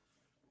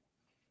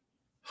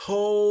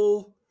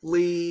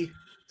Holy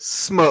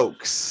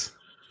smokes.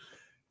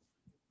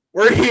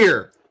 We're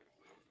here.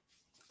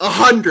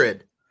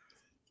 100.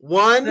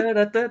 100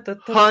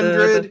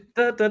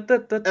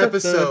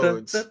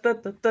 episodes.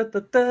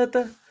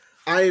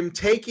 I am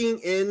taking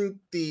in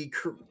the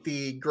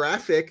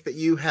graphic that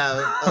you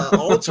have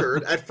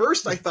altered. At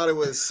first, I thought there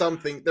was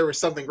something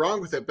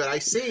wrong with it, but I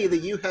see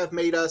that you have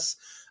made us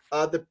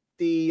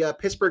the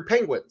Pittsburgh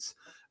Penguins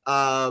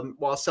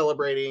while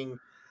celebrating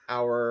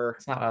our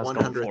That's not what I was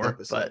 100th going for,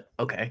 episode. but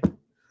okay.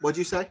 What'd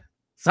you say?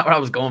 It's not what I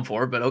was going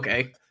for, but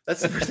okay.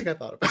 That's the first thing I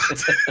thought about.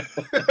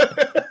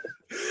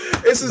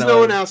 This is No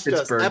One Asked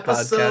Us.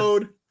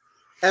 Episode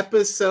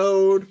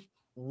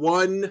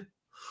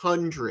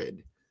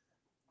 100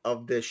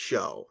 of this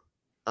show.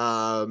 We've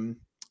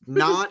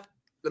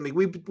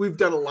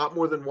done a lot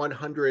more than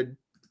 100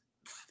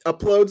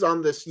 uploads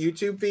on this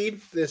YouTube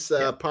feed, this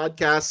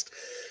podcast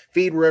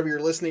feed, wherever you're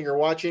listening or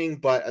watching.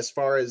 But as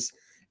far as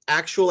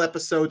actual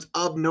episodes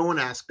of No One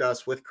Asked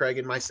Us with Craig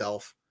and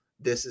myself,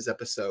 this is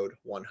episode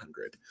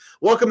 100.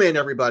 Welcome in,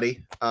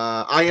 everybody.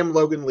 I am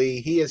Logan Lee.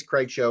 He is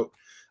Craig Choate.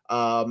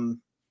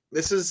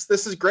 This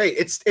is great.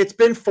 It's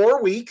been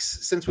 4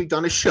 weeks since we've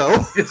done a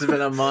show. It's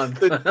been a month.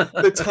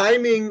 the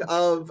timing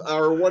of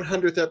our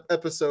 100th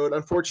episode,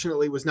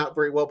 unfortunately, was not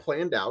very well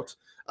planned out.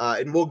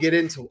 And we'll get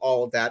into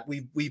all of that.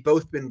 We've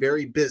both been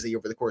very busy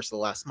over the course of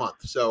the last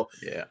month. So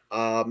yeah,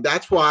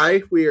 that's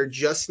why we are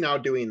just now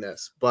doing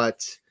this.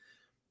 But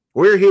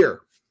we're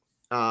here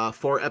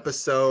for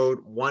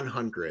episode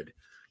 100.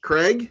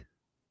 Craig,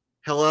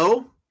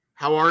 hello.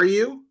 How are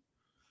you?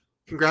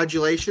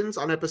 Congratulations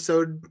on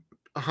episode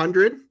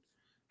 100.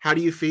 How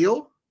do you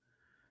feel?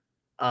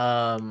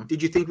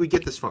 Did you think we'd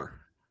get this far?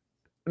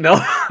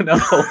 No.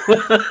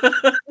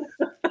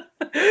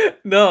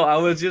 No, I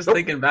was just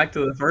thinking back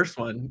to the first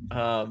one.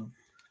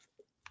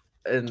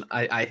 And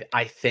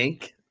I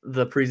think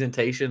the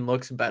presentation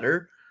looks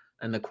better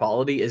and the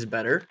quality is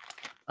better.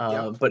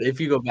 But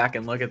if you go back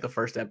and look at the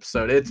first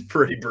episode, it's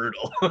pretty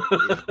brutal.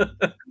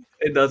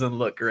 It doesn't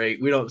look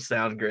great. We don't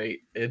sound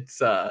great. It's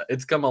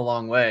come a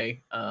long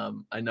way.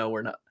 I know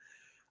we're not.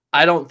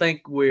 I don't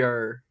think we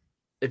are.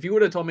 If you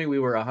would have told me we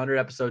were 100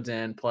 episodes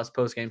in plus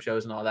post-game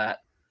shows and all that,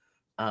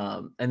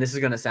 and this is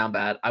going to sound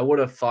bad, I would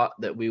have thought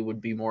that we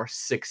would be more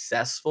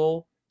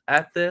successful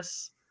at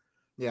this.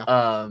 Yeah.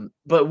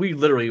 But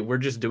we're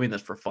just doing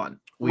this for fun.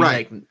 We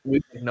make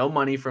no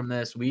money from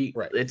this.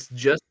 It's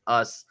just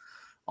us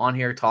on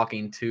here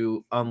talking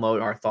to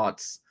unload our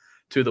thoughts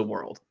to the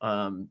world.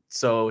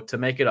 So to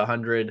make it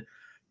 100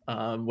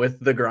 with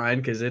the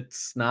grind, because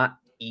it's not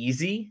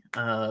easy.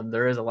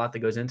 There is a lot that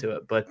goes into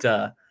it, but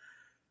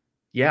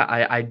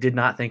I did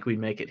not think we'd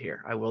make it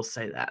here. I will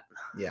say that.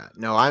 Yeah,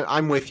 no,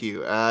 I'm with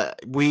you.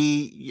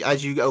 We,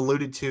 as you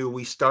alluded to,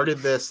 we started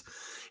this,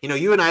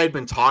 you and I had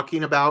been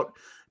talking about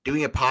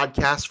doing a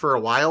podcast for a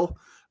while.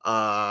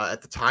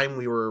 At the time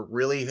we were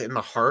really in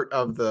the heart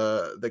of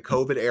the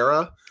COVID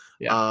era.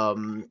 Yeah.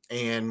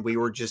 And we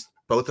were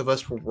both of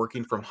us were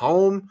working from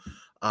home.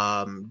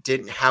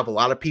 Didn't have a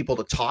lot of people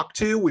to talk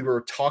to. We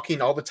were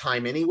talking all the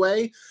time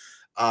anyway.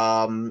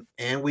 And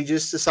we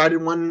just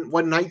decided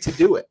one night to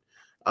do it.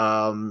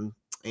 And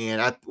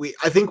I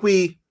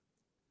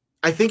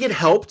think it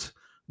helped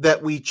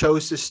that we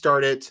chose to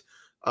start it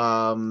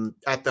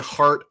at the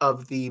heart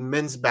of the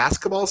men's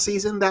basketball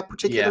season that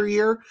particular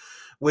year,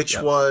 which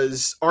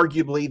was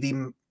arguably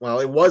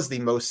it was the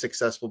most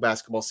successful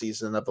basketball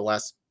season of the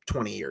last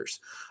 20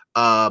 years.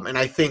 And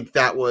I think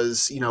that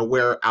was,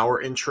 where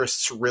our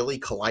interests really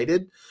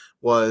collided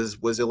was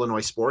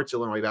Illinois sports,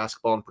 Illinois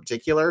basketball in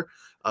particular.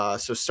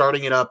 So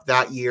starting it up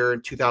that year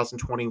in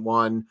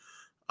 2021,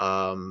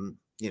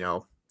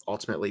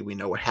 ultimately we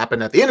know what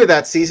happened at the end of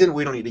that season.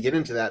 We don't need to get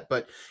into that,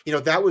 but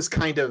that was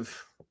kind of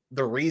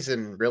the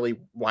reason really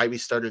why we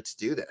started to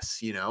do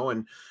this,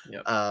 and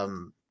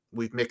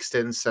we've mixed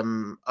in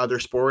some other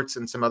sports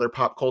and some other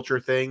pop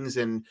culture things.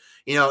 And,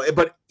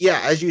 but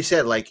yeah, as you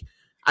said,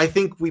 I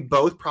think we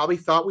both probably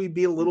thought we'd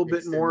be a little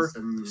bit more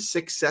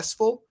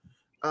successful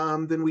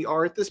than we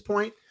are at this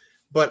point,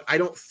 but I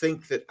don't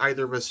think that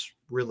either of us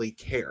really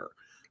care.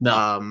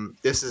 No,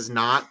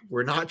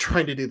 we're not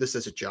trying to do this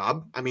as a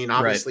job. I mean,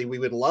 obviously we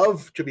would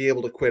love to be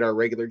able to quit our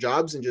regular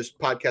jobs and just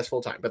podcast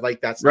full time, but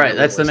that's right.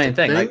 That's the main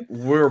thing.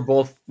 We're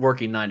both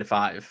working 9 to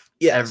 5,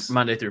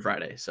 Monday through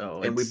Friday.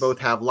 And we both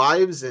have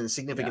lives and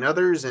significant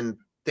others and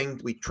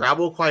things. We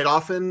travel quite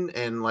often.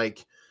 And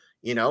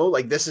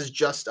this is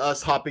just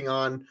us hopping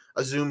on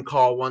a Zoom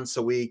call once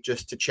a week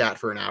just to chat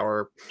for an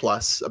hour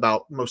plus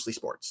about mostly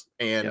sports.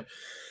 And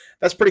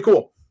that's pretty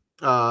cool.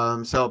 So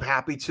I'm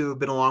happy to have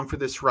been along for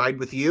this ride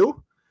with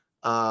you.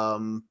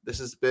 This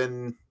has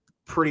been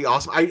pretty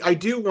awesome. I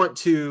do want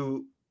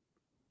to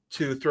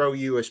throw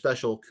you a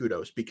special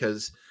kudos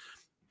because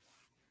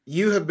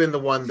you have been the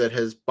one that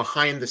has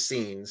behind the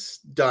scenes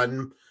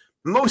done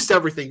most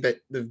everything that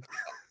the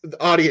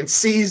audience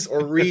sees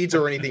or reads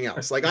or anything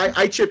else.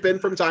 I chip in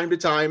from time to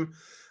time,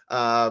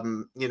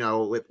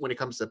 when it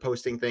comes to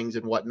posting things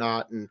and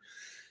whatnot. And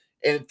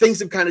and things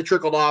have kind of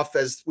trickled off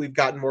as we've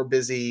gotten more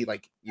busy.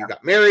 Like you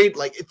got married,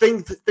 like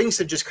things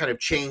have just kind of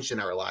changed in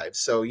our lives.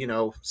 So,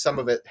 some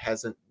of it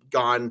hasn't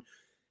been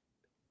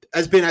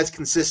as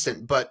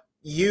consistent, but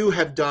you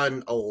have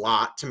done a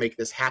lot to make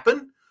this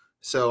happen.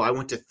 So I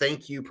want to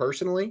thank you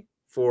personally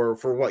for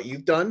what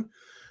you've done.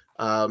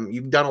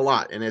 You've done a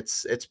lot, and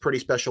it's pretty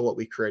special what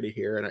we created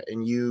here.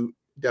 And you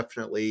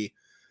definitely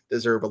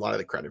deserve a lot of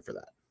the credit for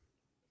that.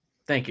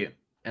 Thank you.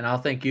 And I'll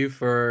thank you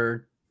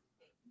for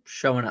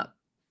showing up.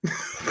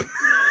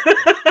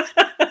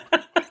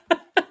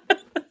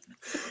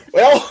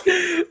 Well,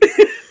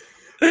 the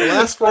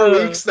last 4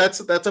 weeks,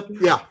 that's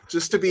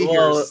just to be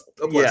here is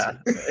a blessing.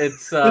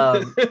 It's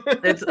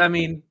I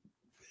mean,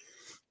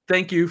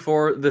 thank you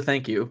for the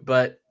thank you,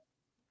 but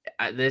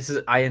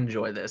I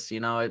enjoy this.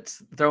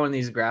 It's throwing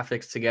these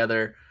graphics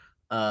together,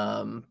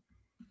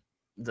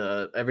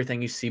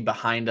 everything you see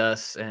behind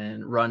us,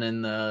 and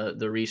running the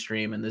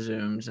restream and the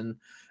zooms and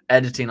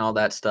editing all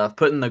that stuff,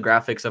 putting the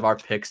graphics of our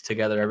picks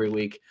together every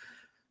week.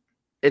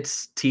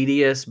 It's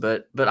tedious,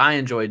 but I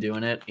enjoy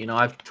doing it.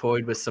 I've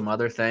toyed with some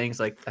other things.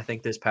 Like I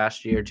think this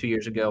past year, 2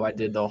 years ago, I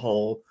did the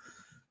whole,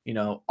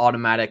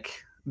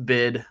 automatic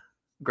bid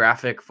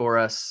graphic for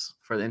us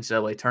for the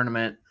NCAA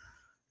tournament.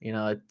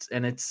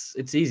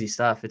 It's easy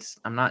stuff.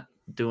 I'm not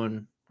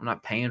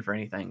paying for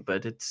anything,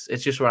 but it's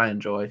just what I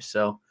enjoy.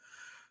 So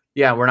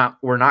yeah, we're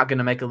not going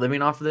to make a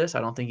living off of this.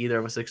 I don't think either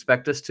of us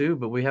expect us to,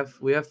 but we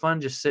have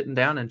fun just sitting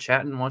down and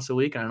chatting once a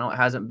week. And I know it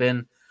hasn't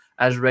been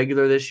as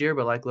regular this year,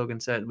 but like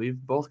Logan said, we've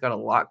both got a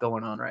lot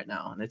going on right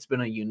now, and it's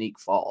been a unique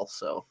fall.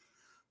 So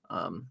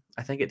I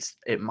think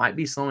it might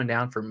be slowing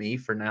down for me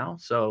for now.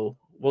 So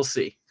we'll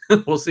see.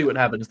 We'll see what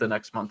happens the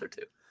next month or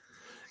two.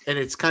 And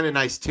it's kind of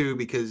nice too,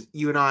 because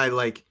you and I,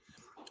 like,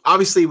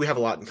 obviously we have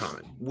a lot in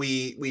common.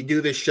 We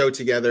do this show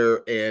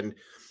together, and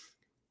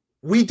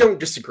we don't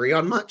disagree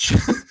on much.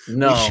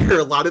 No. We share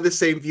a lot of the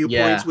same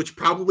viewpoints, which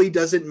probably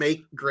doesn't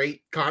make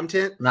great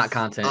content. Not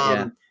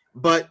content,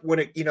 But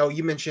when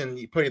you mentioned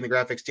putting the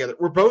graphics together,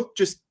 we're both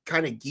just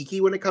kind of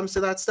geeky when it comes to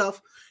that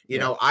stuff.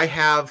 I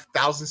have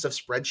thousands of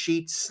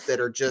spreadsheets that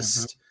are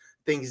just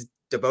things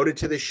devoted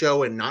to the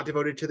show and not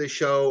devoted to the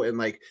show.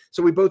 And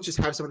so we both just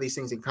have some of these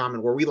things in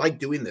common where we like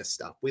doing this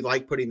stuff. We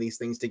like putting these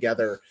things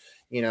together,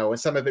 and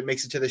some of it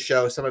makes it to the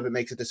show. Some of it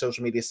makes it to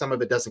social media. Some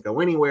of it doesn't go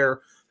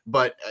anywhere,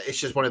 but it's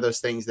just one of those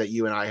things that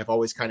you and I have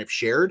always kind of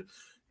shared.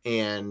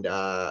 And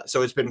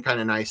so it's been kind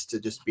of nice to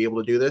just be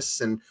able to do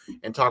this and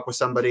talk with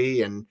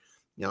somebody and,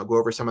 go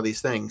over some of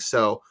these things.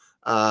 So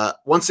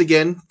once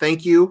again,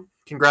 thank you.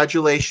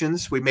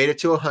 Congratulations. We made it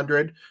to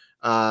 100.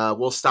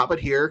 We'll stop it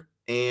here.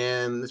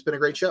 And it's been a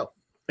great show.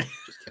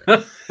 Just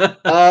kidding.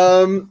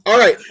 All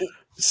right.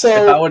 So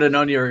if I would have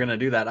known you were going to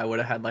do that, I would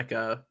have had like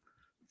a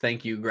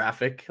thank you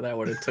graphic that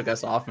would have took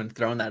us off and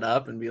thrown that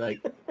up and be like,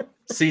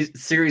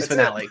 series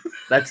finale.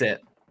 That's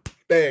it.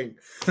 Bang.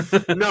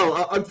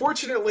 No,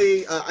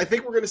 unfortunately, I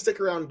think we're going to stick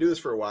around and do this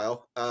for a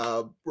while.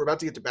 We're about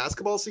to get to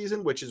basketball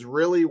season, which is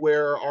really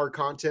where our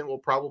content will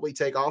probably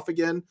take off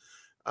again.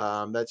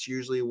 That's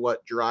usually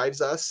what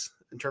drives us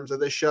in terms of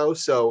this show.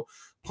 So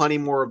plenty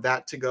more of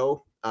that to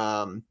go.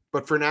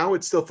 But for now,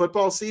 it's still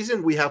football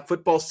season. We have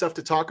football stuff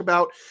to talk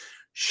about.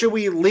 Should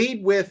we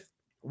lead with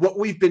what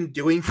we've been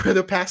doing for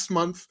the past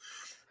month?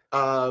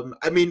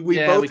 We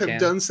both have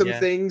done some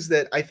things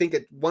that I think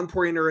at one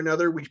point or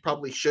another we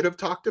probably should have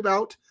talked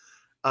about.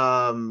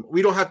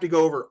 We don't have to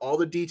go over all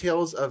the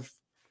details of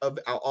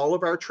all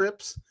of our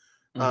trips.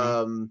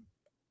 The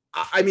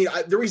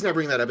reason I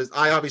bring that up is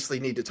I obviously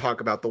need to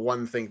talk about the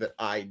one thing that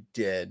I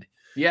did.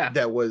 Yeah.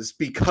 That was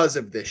because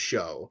of this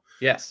show.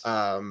 Yes.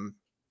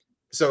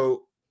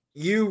 So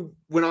you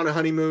went on a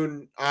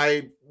honeymoon.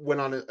 I went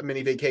on a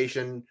mini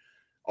vacation,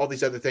 all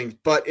these other things.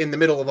 But in the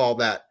middle of all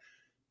that,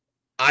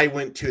 I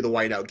went to the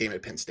whiteout game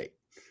at Penn State.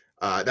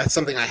 That's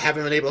something I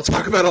haven't been able to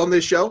talk about on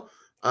this show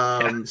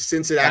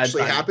since it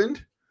actually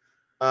happened.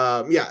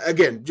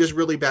 Again, just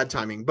really bad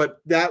timing.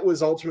 But that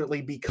was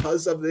ultimately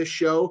because of this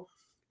show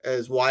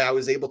is why I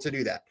was able to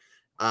do that.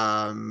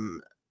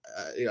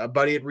 A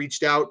buddy had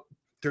reached out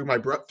through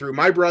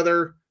my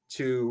brother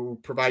to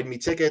provide me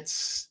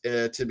tickets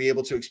to be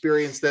able to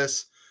experience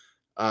this.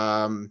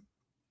 So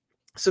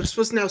this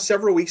was now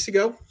several weeks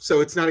ago,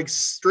 so it's not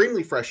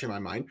extremely fresh in my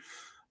mind.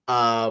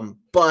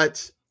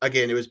 But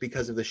again, it was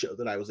because of the show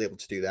that I was able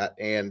to do that,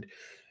 and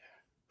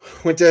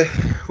went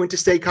to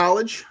State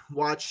College,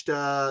 watched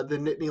the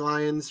Nittany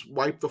Lions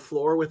wipe the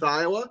floor with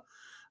Iowa,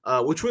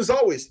 which is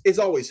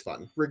always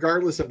fun,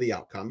 regardless of the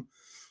outcome.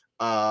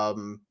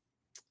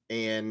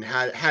 And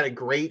had a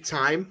great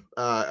time,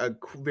 a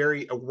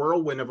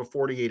whirlwind of a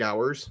 48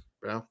 hours,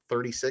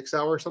 36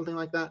 hours, something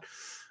like that.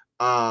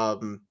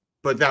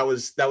 But that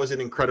was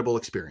an incredible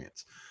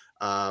experience.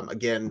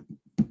 Again,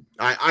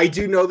 I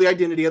do know the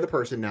identity of the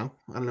person now.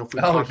 I don't know if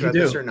we talked about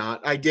this or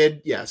not. I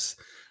did. Yes.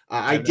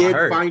 I did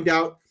find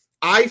out.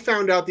 I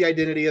found out the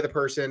identity of the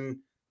person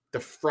the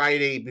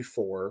Friday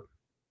before.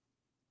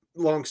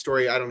 Long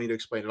story. I don't need to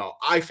explain it all.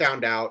 I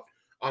found out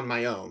on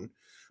my own,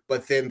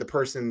 but then the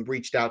person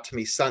reached out to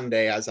me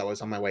Sunday as I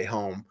was on my way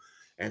home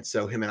And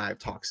so him and I have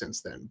talked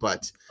since then.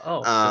 But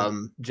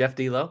so Jeff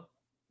D'Lo?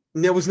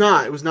 No, it was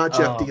not. It was not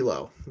Jeff Oh,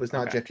 D'Lo. It was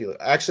not Jeff D'Lo.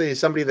 Actually, it's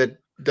somebody that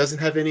doesn't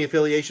have any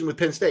affiliation with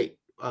Penn State,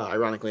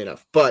 ironically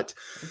enough. But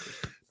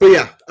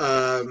yeah,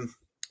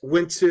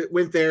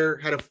 went there,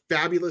 had a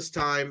fabulous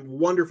time,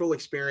 wonderful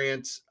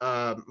experience.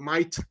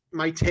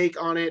 My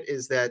take on it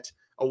is that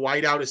a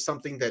whiteout is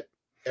something that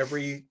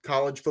every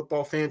college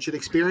football fan should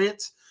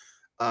experience.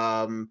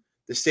 The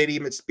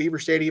stadium, Beaver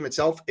Stadium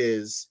itself,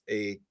 is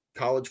a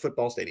college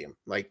football stadium.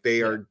 Like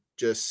they are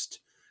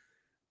just.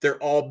 They're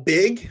all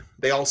big.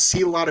 They all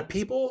seat a lot of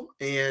people,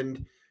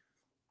 and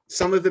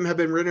some of them have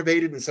been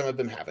renovated and some of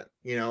them haven't,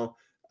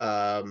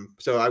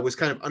 so I was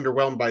kind of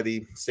underwhelmed by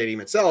the stadium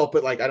itself,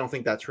 but like, I don't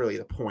think that's really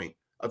the point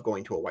of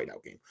going to a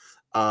whiteout game.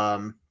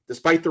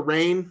 Despite the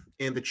rain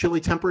and the chilly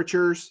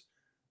temperatures,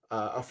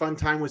 a fun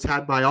time was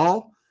had by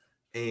all.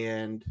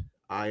 And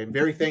I am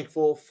very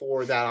thankful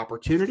for that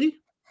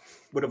opportunity.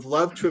 Would have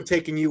loved to have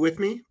taken you with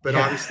me, but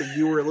obviously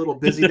you were a little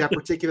busy that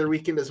particular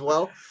weekend as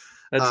well.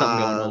 That's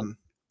something going on.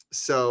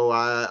 So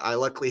I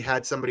luckily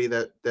had somebody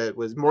that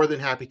was more than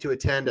happy to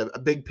attend. A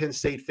big Penn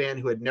State fan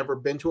who had never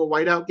been to a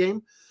whiteout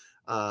game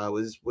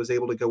was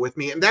able to go with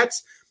me, and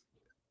that's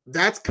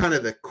kind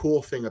of the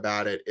cool thing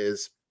about it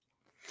is,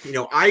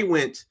 I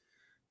went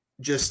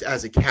just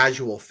as a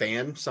casual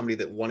fan, somebody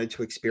that wanted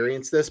to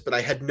experience this, but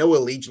I had no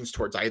allegiance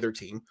towards either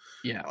team,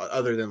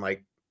 other than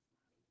like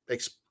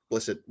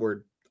explicit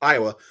word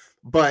Iowa.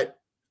 But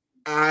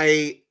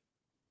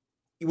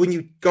when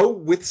you go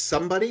with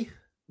somebody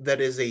that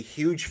is a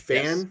huge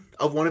fan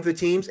of one of the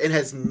teams and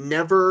has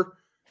never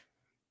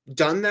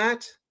done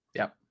that,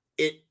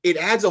 it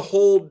adds a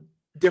whole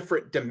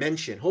different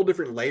dimension, whole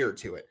different layer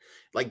to it.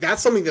 Like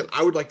that's something that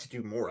I would like to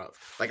do more of.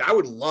 Like I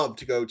would love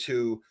to go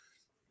to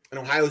an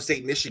Ohio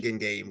State Michigan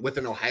game with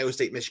an Ohio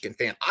State Michigan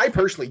fan. I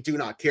personally do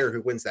not care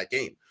who wins that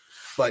game,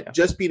 but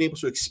just being able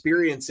to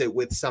experience it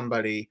with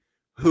somebody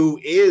who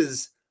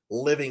is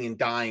living and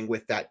dying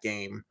with that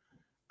game,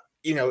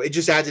 it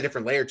just adds a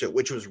different layer to it,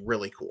 which was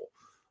really cool.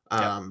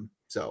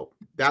 So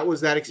that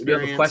was that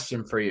experience. We have a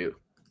question for you.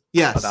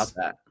 Yes. About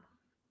that.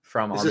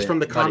 Is this from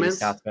the comments?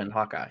 South Bend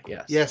Hawkeye.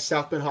 Yes,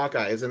 South Bend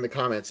Hawkeye is in the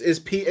comments. Is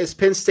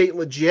Penn State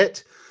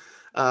legit?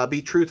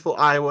 Be truthful.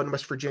 Iowa and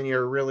West Virginia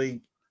are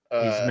really.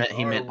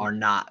 He meant are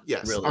not.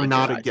 Yes, really are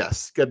not.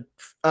 Yes, good.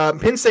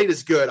 Penn State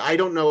is good. I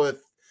don't know if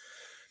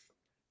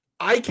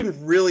I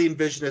can really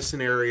envision a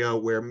scenario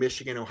where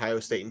Michigan, Ohio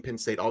State, and Penn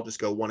State all just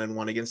go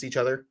 1-1 against each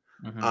other.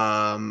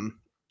 Mm-hmm.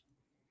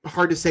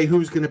 Hard to say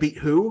who's going to beat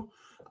who.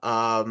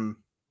 Penn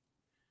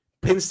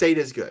State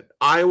is good.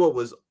 Iowa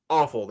was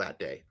awful that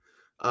day.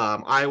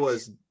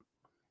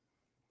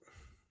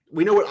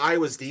 We know what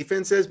Iowa's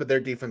defense is, but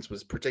their defense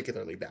was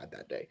particularly bad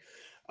that day.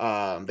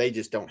 They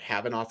just don't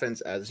have an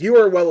offense, as you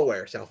are well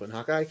aware, South Bend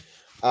Hawkeye.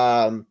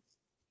 Are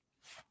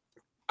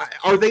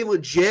they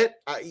legit?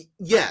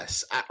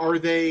 Yes. Are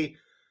they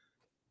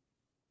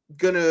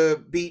going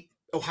to beat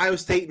Ohio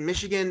State and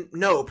Michigan?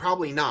 No,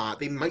 probably not.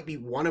 They might be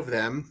one of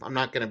them. I'm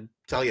not going to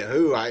tell you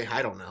who.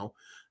 I don't know.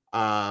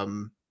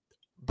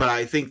 But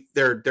I think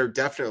they're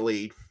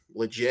definitely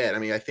legit. I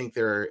mean, I think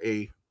they're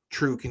a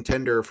true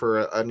contender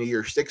for a New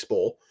Year's Six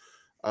Bowl.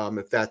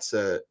 If that's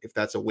a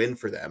win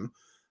for them,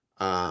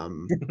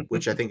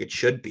 which I think it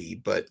should be.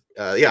 But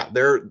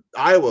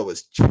Iowa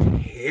was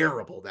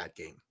terrible that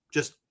game,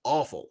 just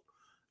awful.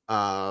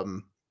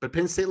 But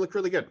Penn State looked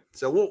really good.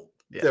 So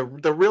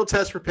the real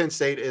test for Penn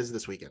State is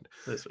this weekend.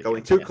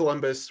 Going to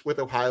Columbus with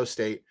Ohio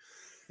State.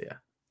 Yeah,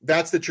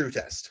 that's the true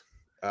test.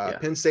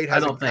 Penn State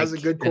has a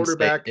good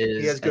quarterback.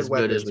 He has good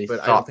weapons, but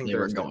I don't think they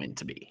were going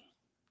to be.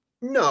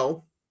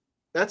 No,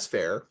 that's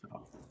fair.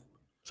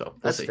 So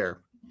that's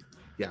fair.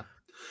 Yeah.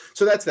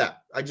 So that's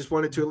that. I just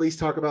wanted to at least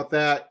talk about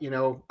that.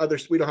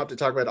 Others, we don't have to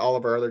talk about all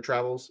of our other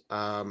travels.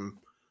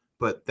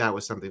 But that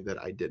was something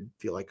that I did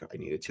feel like I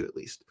needed to at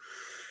least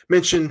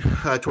mention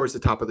towards the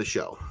top of the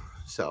show.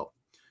 So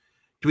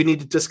do we need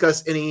to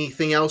discuss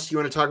anything else? You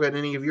want to talk about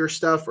any of your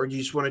stuff, or do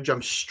you just want to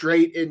jump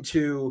straight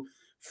into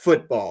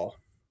football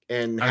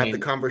and have the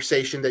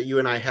conversation that you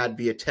and I had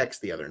via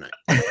text the other night?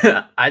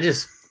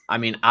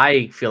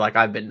 I feel like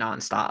I've been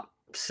nonstop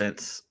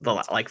since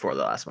for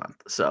the last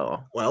month.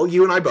 So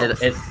you and I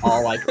both. It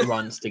all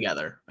runs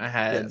together. I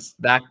had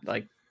back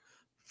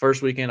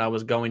first weekend I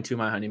was going to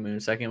my honeymoon.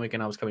 Second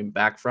weekend I was coming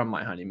back from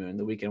my honeymoon.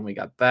 The weekend we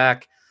got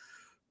back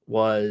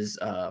was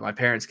my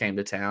parents came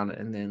to town,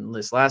 and then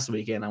this last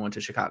weekend I went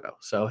to Chicago.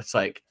 So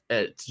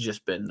it's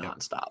just been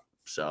nonstop.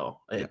 So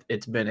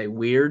it's been a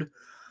weird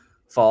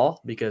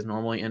fall, because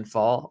normally in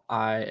fall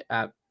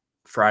at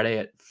Friday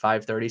at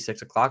 5:30,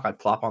 6 o'clock, I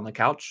plop on the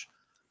couch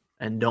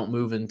and don't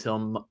move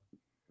until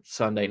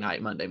Sunday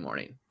night, Monday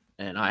morning.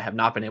 And I have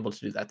not been able to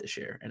do that this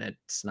year, and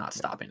it's not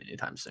stopping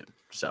anytime soon.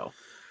 So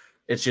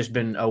it's just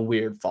been a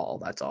weird fall.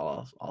 That's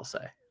all I'll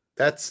say.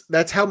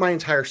 That's how my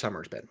entire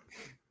summer's been.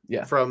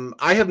 Yeah.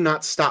 I have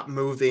not stopped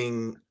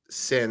moving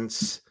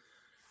since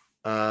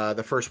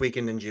the first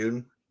weekend in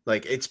June.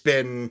 It has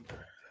been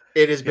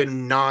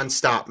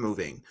nonstop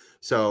moving.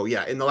 So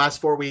in the last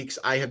 4 weeks,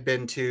 I have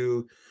been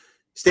to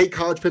State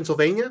College,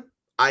 Pennsylvania.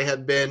 I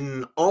have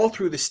been all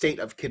through the state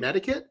of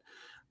Connecticut.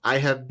 I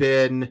have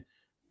been.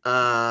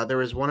 There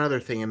was one other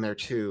thing in there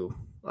too.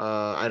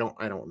 I don't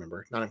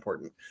remember. Not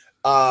important.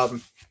 But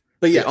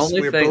yes, the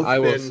only we've thing both I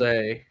will been.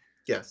 say,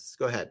 Yes,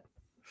 go ahead.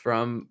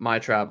 From my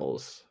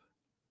travels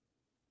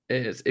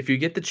is if you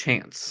get the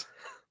chance,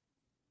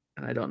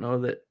 and I don't know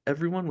that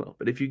everyone will,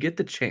 but if you get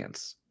the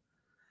chance,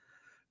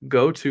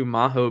 go to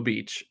Maho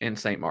Beach in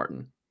St.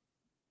 Martin.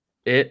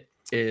 It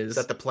Is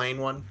that is the plane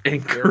one?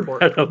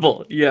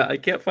 incredible. Yeah, I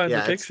can't find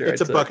the picture.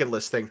 It's a bucket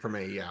list thing for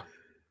me. Yeah,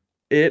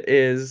 it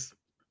is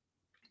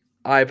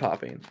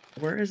eye-popping.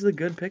 Where is the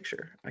good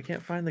picture? I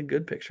can't find the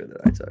good picture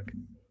that I took.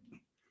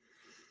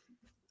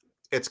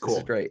 It's cool. This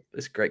is great.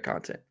 This is great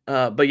content.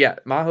 But yeah,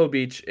 Maho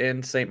Beach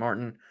in St.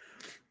 Martin.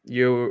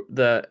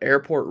 The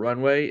airport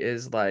runway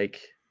is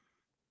like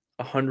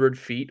 100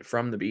 feet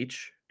from the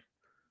beach,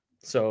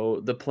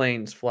 so the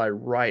planes fly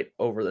right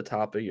over the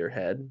top of your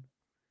head,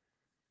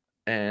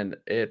 and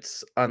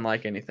it's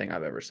unlike anything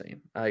I've ever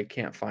seen. I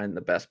can't find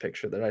the best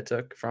picture that I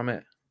took from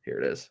it. Here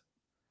it is.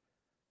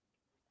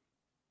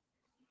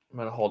 I'm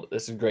gonna hold.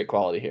 This is great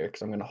quality here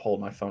because I'm gonna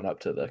hold my phone up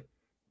to the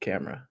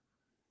camera.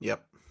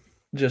 Yep.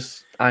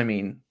 I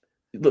mean,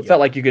 it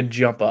felt like you could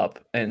jump up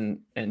and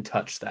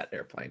touch that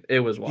airplane. It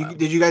was wild.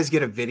 Did you guys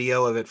get a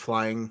video of it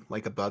flying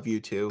like above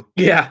you too?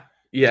 Yeah.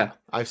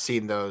 I've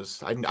seen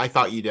those. I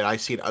thought you did. I've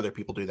seen other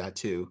people do that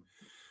too.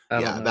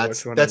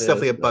 That's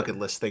definitely a bucket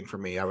list thing for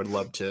me. I would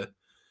love to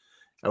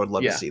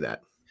see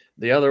that.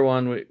 The other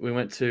one we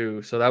went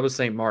to, so that was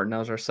St. Martin. That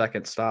was our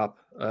second stop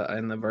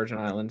in the Virgin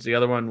Islands. The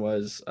other one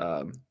was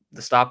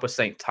the stop was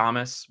St.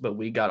 Thomas, but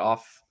we got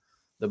off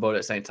the boat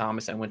at St.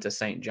 Thomas and went to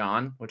St.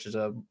 John, which is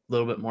a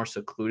little bit more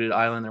secluded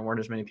island. There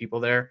weren't as many people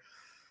there.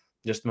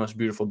 Just the most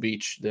beautiful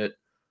beach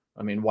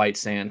white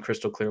sand,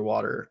 crystal clear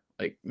water,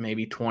 like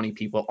maybe 20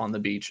 people on the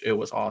beach. It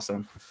was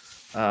awesome.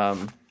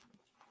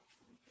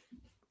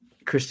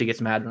 Christy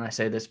gets mad when I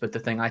say this, but the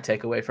thing I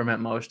take away from it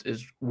most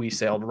is we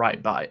sailed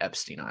right by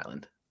Epstein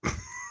Island.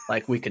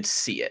 Like we could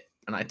see it.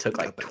 And I took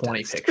like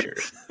 20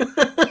 pictures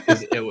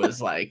because it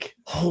was like,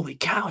 holy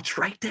cow, it's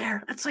right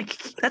there. That's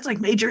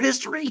like major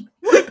history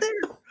right there.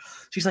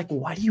 She's like,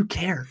 why do you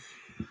care?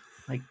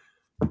 Like,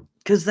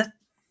 because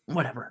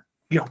whatever,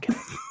 you don't care.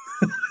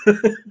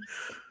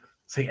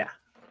 So yeah,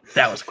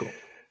 that was cool.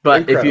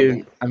 But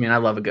incredible.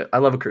 I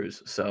love a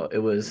cruise. So it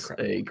was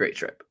a great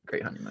trip,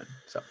 great honeymoon.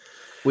 So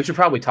we should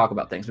probably talk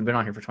about things. We've been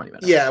on here for 20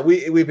 minutes. Yeah,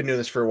 we've been doing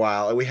this for a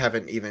while, and we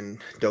haven't even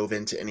dove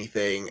into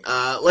anything.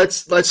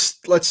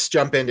 Let's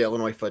jump into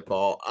Illinois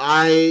football.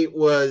 I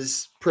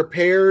was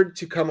prepared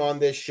to come on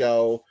this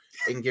show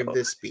and give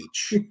this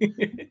speech.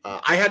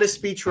 I had a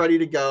speech ready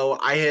to go.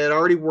 I had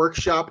already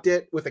workshopped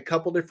it with a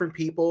couple different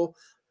people.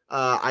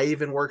 I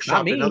even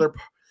workshopped another.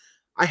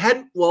 I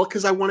hadn't,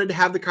 because I wanted to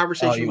have the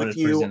conversation with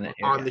you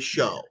on the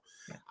show.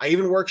 Yeah. I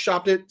even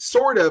workshopped it,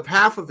 sort of,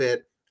 half of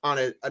it,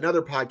 on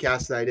another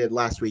podcast that I did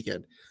last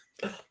weekend.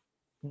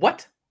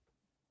 What?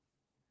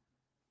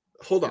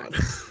 Hold on.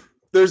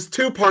 There's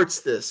two parts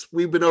to this.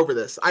 We've been over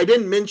this. I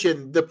didn't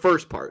mention the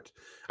first part.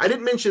 I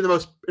didn't mention the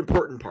most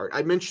important part.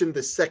 I mentioned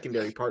the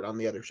secondary part on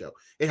the other show.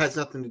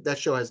 That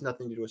show has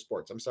nothing to do with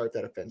sports. I'm sorry if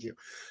that offends you.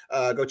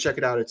 Go check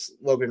it out. It's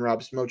Logan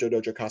Rob's Mojo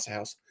Dojo Casa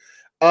House.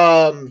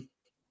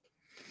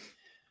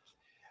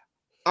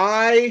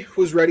 I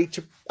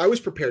was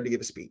prepared to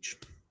give a speech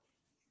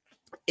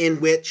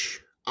in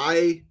which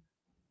I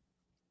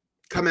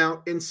come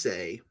out and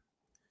say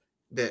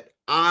that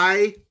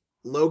I,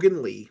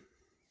 Logan Lee,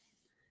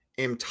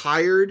 am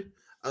tired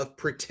of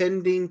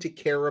pretending to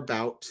care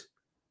about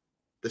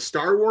the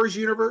Star Wars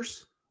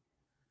universe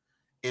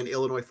and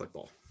Illinois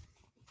football.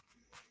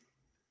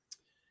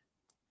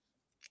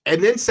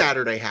 And then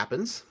Saturday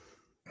happens.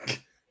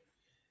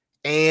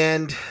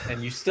 And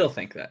you still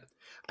think that?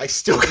 I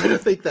still kind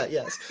of think that,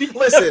 yes.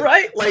 Listen,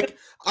 right? Like,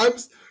 I'm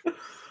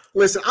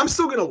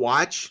still going to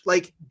watch.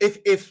 Like,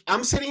 if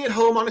I'm sitting at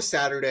home on a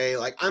Saturday,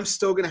 like, I'm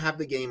still going to have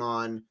the game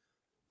on.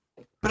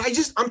 But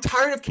I'm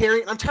tired of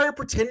caring. I'm tired of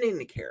pretending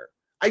to care.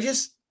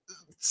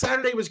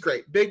 Saturday was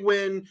great. Big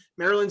win.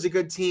 Maryland's a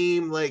good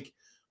team. Like,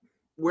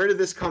 where did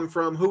this come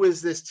from? Who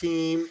is this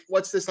team?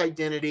 What's this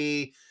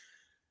identity?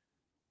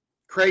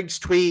 Craig's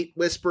tweet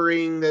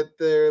whispering that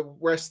the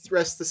rest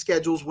of the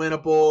schedule's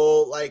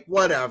winnable. Like,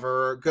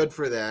 whatever. Good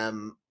for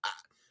them.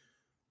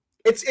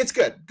 It's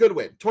good. Good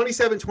win.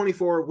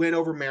 27-24 win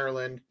over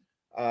Maryland.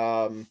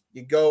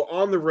 You go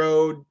on the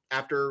road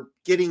after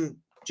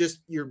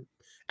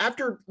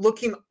after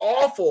looking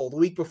awful the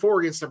week before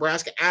against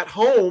Nebraska at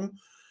home.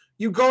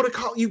 You go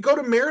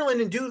to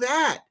Maryland and do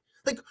that.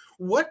 Like,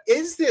 what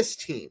is this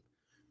team?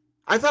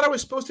 I thought I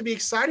was supposed to be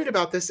excited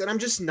about this, and I'm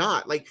just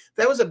not. Like,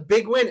 that was a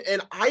big win,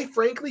 and I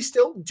frankly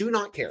still do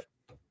not care.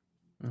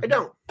 Mm-hmm.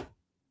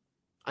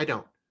 I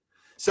don't.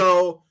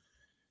 So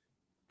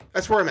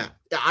that's where I'm at.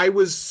 I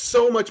was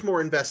so much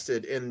more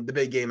invested in the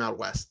big game out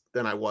west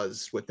than I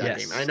was with that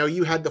game. I know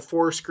you had the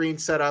 4 screen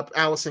set up.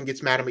 Allison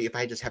gets mad at me if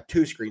I just have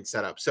 2 screens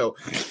set up. So,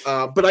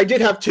 but I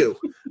did have 2.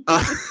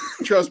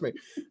 Trust me.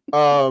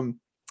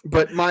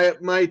 But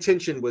my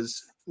attention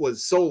was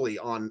solely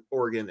on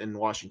Oregon and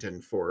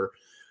Washington for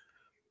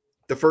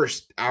the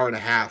first hour and a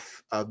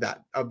half of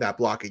that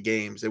block of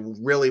games. It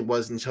really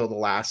was until the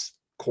last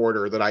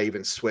quarter that I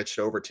even switched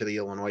over to the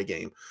Illinois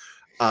game.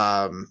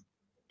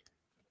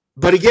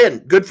 But again,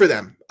 good for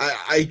them.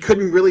 I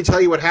couldn't really tell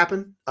you what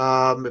happened.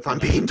 If I'm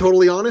being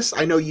totally honest,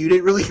 I know you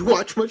didn't really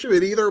watch much of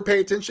it either or pay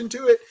attention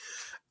to it.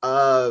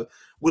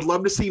 Would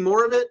love to see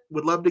more of it.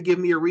 Would love to give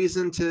me a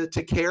reason to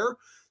care.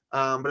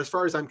 But as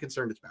far as I'm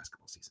concerned, it's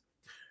basketball season.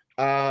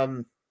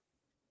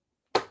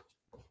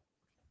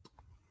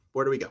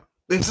 Where do we go?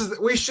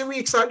 We should be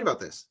excited about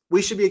this.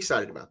 We should be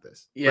excited about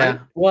this. Yeah. Right?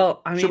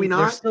 Well, I mean, should we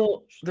not?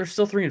 They're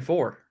still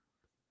 3-4.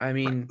 I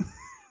mean,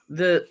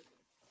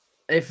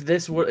 if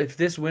this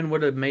win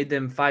would have made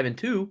them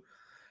 5-2,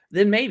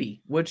 then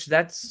maybe. Which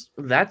that's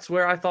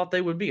where I thought they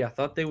would be. I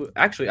thought they would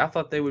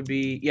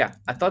be. Yeah,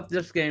 I thought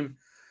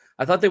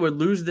they would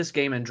lose this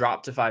game and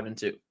drop to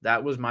 5-2.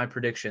 That was my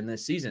prediction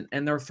this season,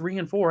 and they're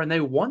 3-4, and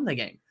they won the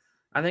game.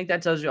 I think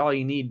that tells you all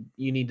you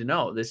need to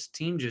know. This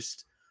team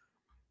just.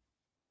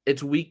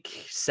 It's week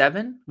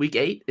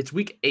 8. It's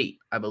week 8,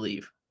 I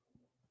believe.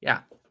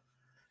 Yeah.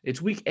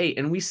 It's week 8,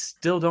 and we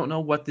still don't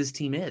know what this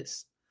team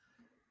is.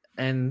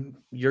 And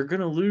you're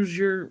gonna lose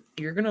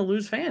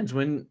fans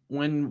when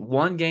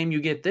one game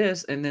you get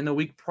this, and then the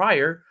week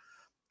prior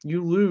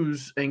you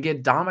lose and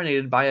get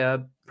dominated by a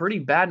pretty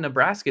bad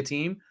Nebraska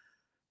team.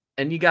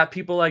 And you got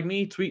people like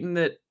me tweeting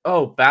that,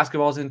 oh,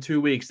 basketball's in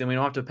 2 weeks, and we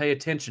don't have to pay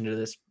attention to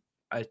this,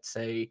 I'd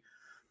say,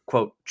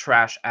 quote,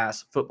 trash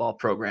ass football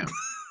program.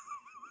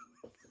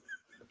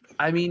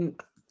 I mean,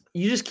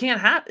 you just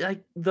can't have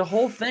the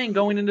whole thing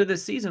going into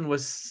this season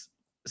was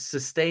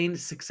sustained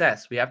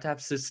success. We have to have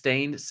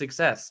sustained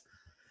success.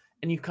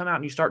 And you come out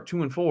and you start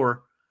 2-4,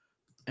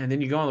 and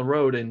then you go on the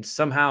road and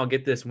somehow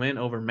get this win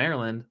over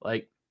Maryland.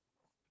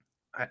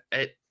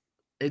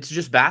 It's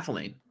just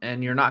baffling.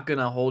 And you're not going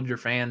to hold your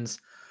fans'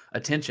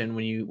 attention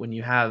when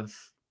you have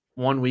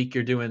 1 week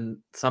you're doing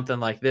something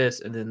like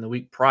this, and then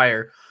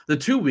the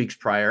 2 weeks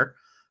prior,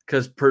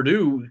 because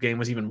Purdue game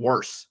was even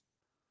worse.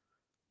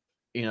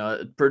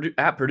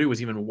 Purdue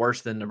was even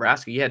worse than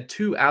Nebraska. You had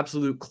 2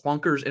 absolute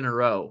clunkers in a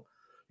row.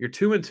 You're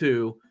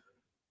 2-2,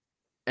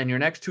 and your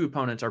next 2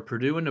 opponents are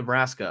Purdue and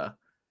Nebraska,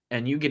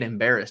 and you get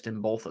embarrassed in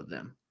both of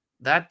them.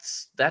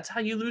 That's how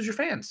you lose your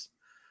fans.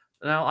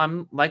 Now,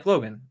 I'm like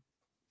Logan.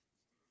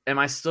 Am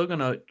I still going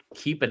to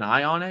keep an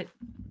eye on it?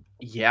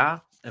 Yeah.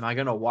 Am I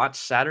going to watch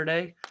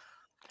Saturday?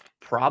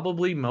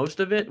 Probably most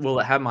of it. Will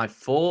it have my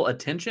full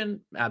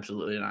attention?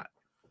 Absolutely not.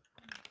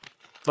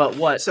 But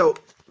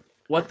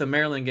what the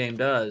Maryland game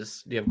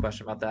does, do you have a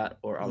question about that?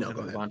 Or I was going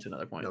to move on to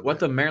another point. What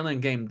the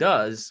Maryland game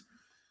does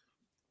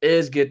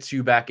is gets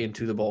you back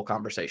into the bowl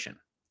conversation,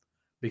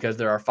 because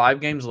there are 5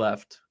 games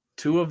left.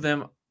 2 of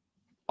them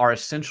are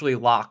essentially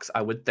locks,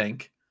 I would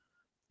think.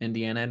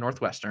 Indiana and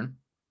Northwestern.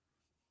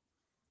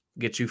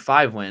 Get you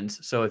 5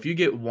 wins. So if you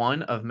get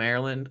one of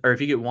Maryland, or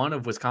if you get one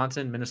of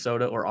Wisconsin,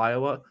 Minnesota, or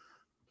Iowa,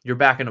 you're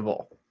back in a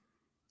bowl.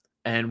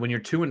 And when you're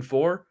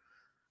 2-4,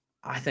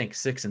 I think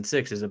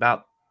 6-6 is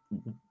about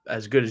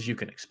as good as you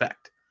can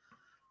expect.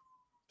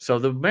 So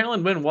the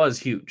Maryland win was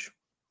huge.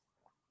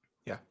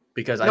 Yeah.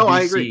 Because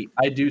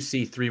I do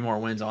see 3 more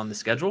wins on the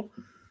schedule,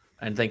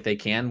 and think they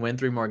can win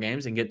 3 more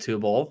games and get to a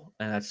bowl,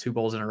 and that's 2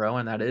 bowls in a row,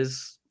 and that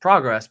is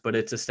progress, but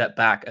it's a step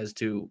back as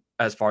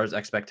far as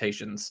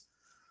expectations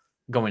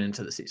going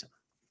into the season.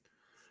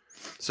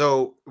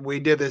 So we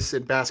did this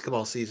in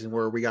basketball season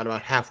where we got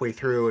about halfway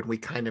through and we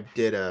kind of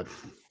did a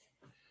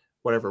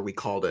whatever we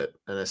called it,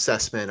 an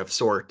assessment of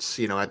sorts,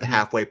 at the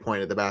halfway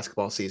point of the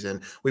basketball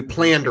season. We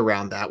planned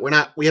around that.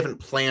 We haven't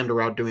planned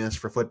around doing this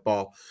for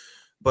football,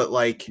 but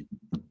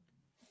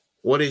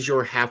what is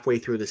your halfway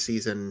through the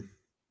season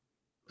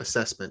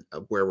assessment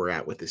of where we're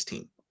at with this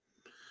team?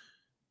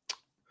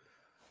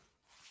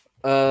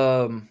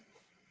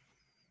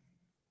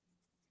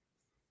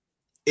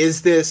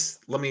 Is this,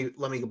 let me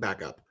go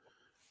back up.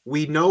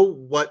 We know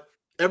what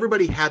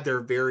everybody had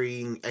their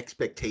varying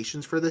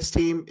expectations for this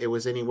team. It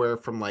was anywhere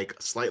from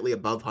slightly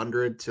above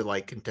 100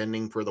 to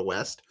contending for the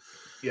West.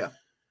 Yeah.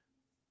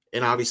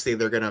 And obviously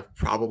they're going to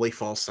probably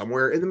fall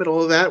somewhere in the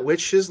middle of that,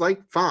 which is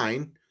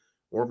fine,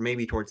 or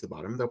maybe towards the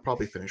bottom. They'll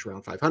probably finish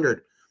around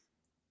 500.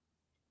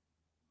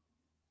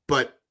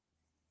 But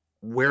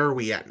where are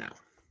we at now?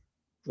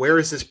 Where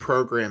is this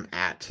program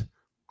at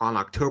on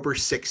October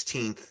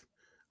 16th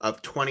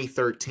of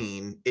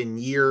 2013 in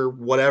year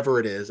whatever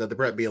it is of the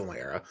Brett Bielema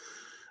era?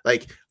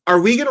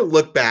 Are we going to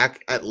look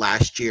back at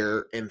last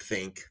year and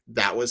think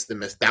that was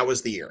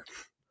the year?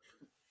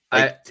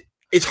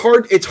 It's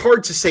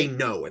hard to say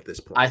no at this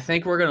point. I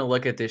think we're going to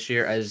look at this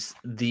year as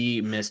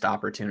the missed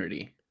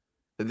opportunity.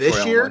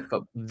 This year?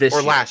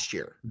 Last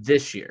year?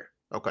 This year.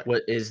 Okay.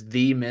 What is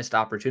the missed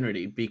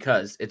opportunity?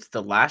 Because it's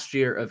the last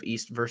year of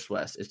East versus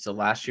West. It's the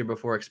last year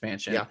before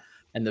expansion. Yeah.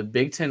 And the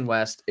Big Ten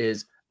West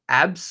is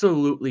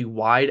absolutely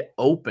wide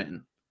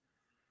open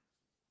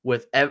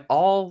with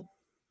all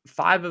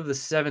 5 of the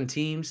 7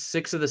 teams.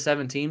 6 of the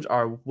 7 teams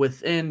are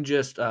within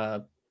just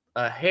a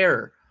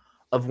hair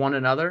of one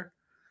another.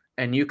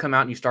 and you come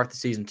out and you start the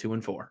season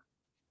 2-4,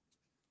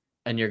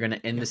 and you're going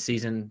to end the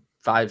season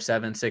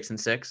 5-7,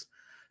 6-6,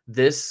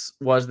 this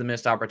was the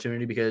missed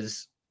opportunity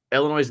because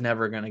Illinois is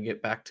never going to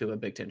get back to a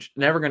Big Ten,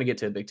 never going to get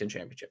to a Big Ten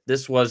championship.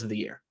 This was the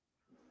year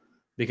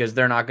because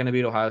they're not going to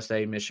beat Ohio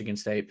State, Michigan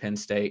State, Penn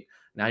State.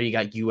 Now you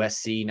got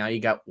USC. Now you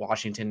got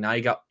Washington. Now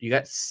you got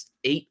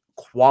 8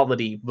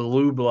 quality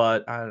blue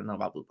blood. I don't know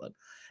about blue blood.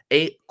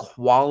 8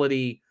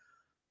 quality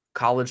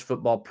college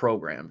football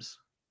programs.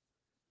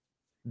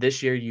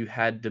 This year you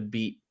had to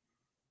beat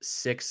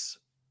 6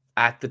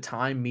 at the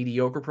time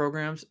mediocre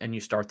programs, and you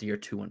start the year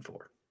 2-4.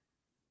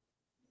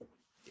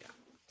 Yeah,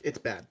 it's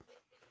bad.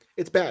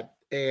 It's bad.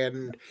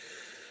 And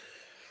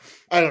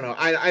I don't know.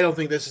 I don't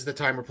think this is the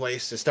time or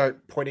place to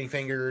start pointing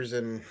fingers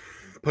and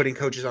putting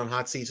coaches on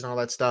hot seats and all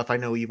that stuff. I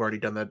know you've already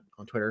done that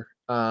on Twitter.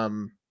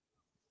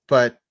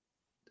 But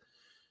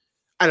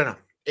I don't know.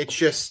 It's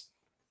just,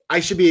 I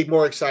should be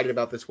more excited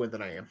about this win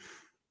than I am.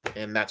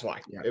 And that's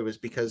why. Yeah. It was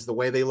because the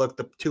way they looked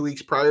the 2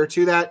 weeks prior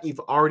to that, you've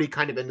already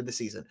kind of ended the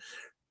season.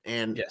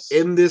 And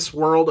in this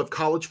world of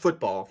college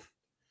football,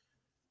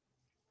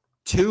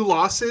 2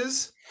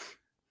 losses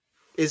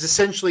is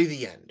essentially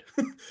the end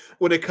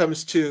when it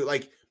comes to,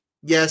 like,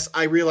 yes,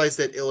 I realize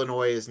that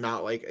Illinois is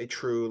not like a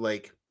true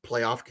like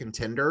playoff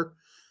contender.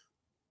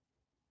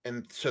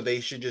 And so they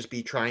should just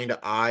be trying to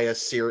eye a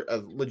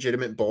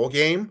legitimate bowl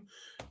game.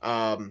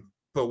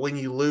 But when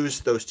you lose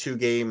those 2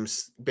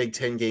 games, Big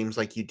Ten games,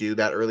 like you do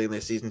that early in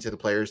the season to the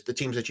players, the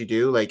teams that you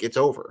do, like it's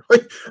over.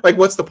 Like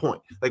what's the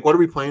point? Like, what are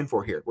we playing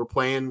for here? We're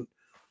playing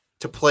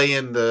to play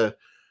in the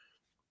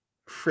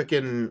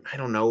freaking, I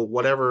don't know,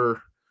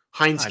 whatever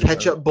Heinz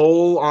Ketchup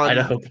Bowl on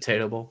Idaho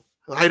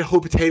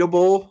Potato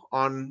Bowl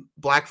on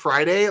Black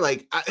Friday.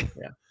 Like,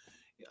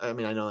 I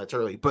mean, I know that's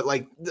early, but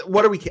like,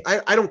 what are we?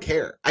 I don't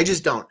care. I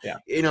just don't. Yeah.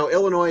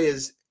 Illinois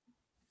is.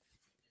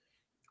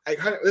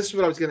 This is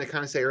what I was going to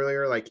kind of say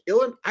earlier. Like,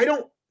 I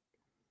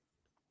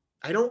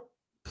don't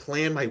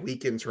plan my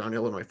weekends around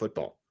Illinois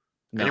football.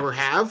 No. I never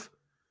have,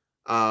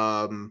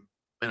 and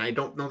I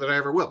don't know that I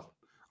ever will.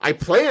 I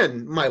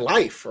plan my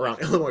life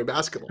around Illinois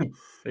basketball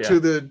to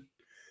the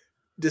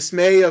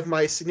dismay of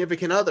my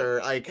significant other.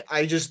 Like,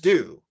 I just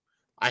do.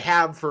 I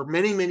have for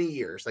many, many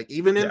years. Like,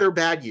 even in their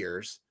bad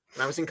years,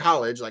 when I was in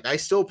college, like I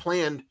still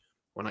planned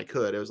when I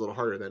could. It was a little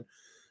harder then.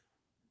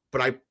 But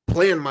I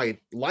plan my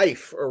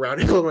life around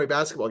Illinois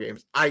basketball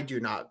games. I do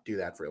not do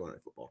that for Illinois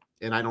football.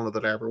 And I don't know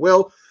that I ever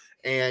will.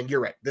 And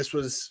you're right. This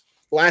was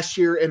last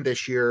year and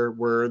this year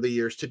were the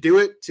years to do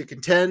it, to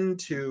contend,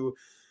 to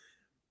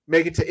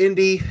make it to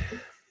Indy,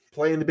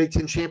 play in the Big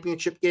Ten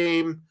championship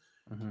game.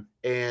 Mm-hmm.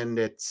 And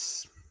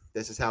this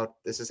is how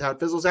it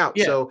fizzles out.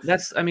 Yeah, so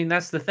that's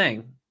the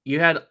thing. You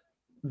had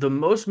the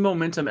most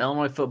momentum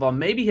Illinois football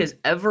maybe has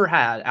ever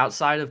had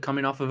outside of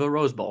coming off of a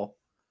Rose Bowl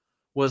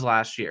was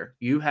last year.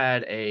 You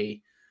had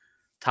a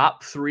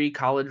top 3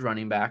 college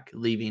running back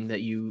leaving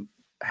that you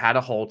had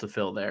a hole to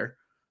fill there.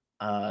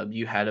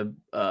 You had a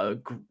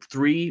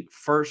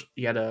first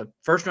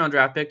round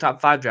draft pick,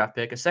 top 5 draft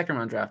pick, a second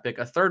round draft pick,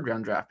 a third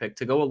round draft pick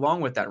to go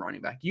along with that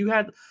running back. You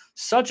had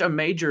such a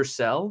major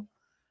sell,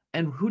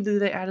 and who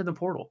did they add in the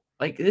portal?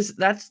 Like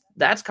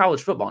that's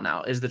college football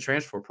now, is the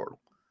transfer portal.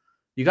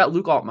 You got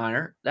Luke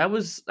Altmaier.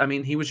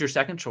 He was your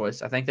second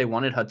choice. I think they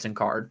wanted Hudson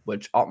Card,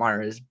 which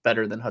Altmaier is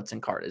better than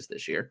Hudson Card is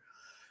this year.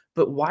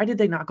 But why did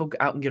they not go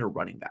out and get a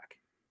running back?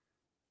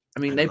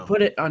 They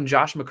put it on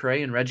Josh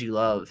McCray and Reggie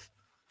Love,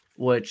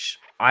 which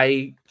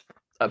I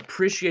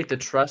appreciate the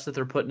trust that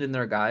they're putting in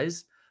their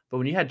guys. But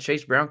when you had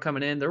Chase Brown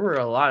coming in, there were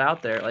a lot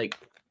out there. Like,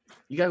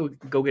 you got to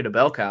go get a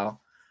bell cow.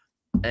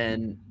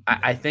 And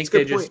I think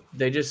they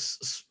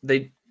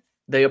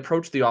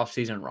approached the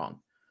offseason wrong.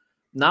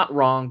 Not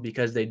wrong,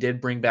 because they did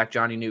bring back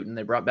Johnny Newton.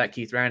 They brought back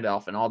Keith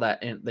Randolph and all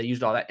that, and they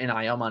used all that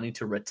NIL money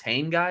to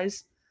retain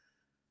guys.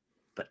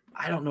 But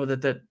I don't know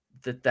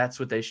that's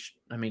what they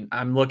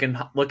I'm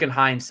looking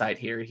hindsight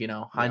here,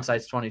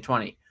 hindsight's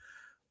 2020.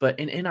 But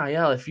in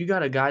NIL, if you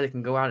got a guy that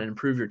can go out and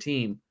improve your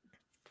team,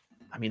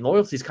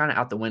 loyalty's kind of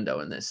out the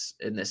window in this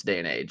day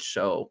and age.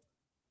 So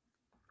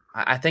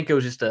I think it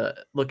was just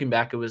looking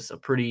back, it was a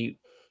pretty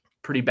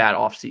bad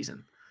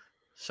offseason.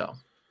 So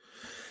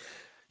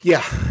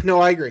yeah,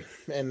 no, I agree.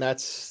 And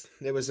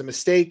it was a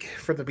mistake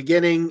from the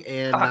beginning.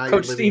 And now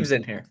Coach Steve's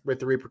in here with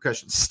the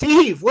repercussions.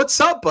 Steve,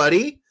 what's up,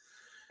 buddy?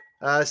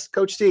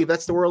 Coach Steve,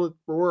 that's the world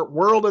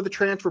of the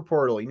transfer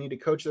portal. You need to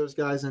coach those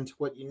guys into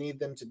what you need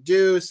them to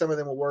do. Some of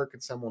them will work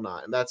and some will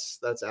not. And that's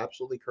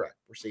absolutely correct.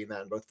 We're seeing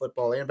that in both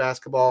football and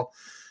basketball.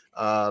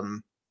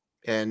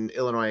 And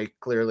Illinois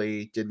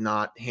clearly did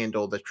not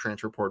handle the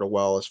transfer portal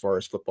well as far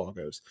as football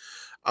goes.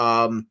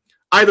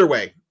 Either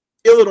way,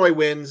 Illinois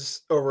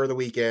wins over the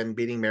weekend,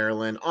 beating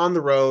Maryland on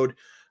the road.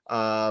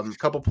 A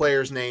couple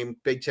players named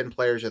Big Ten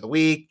Players of the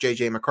Week.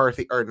 J.J.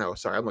 McCarthy. Or no,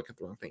 sorry, I'm looking at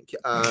the wrong thing.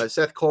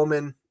 Seth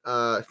Coleman,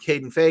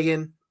 Caden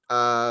Fagan.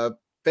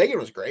 Fagan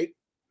was great.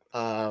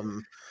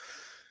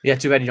 Yeah,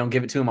 too bad you don't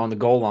give it to him on the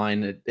goal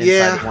line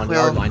inside the 1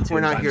 yard line. We're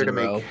not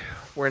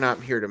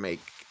here to make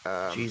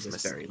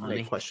Jesus,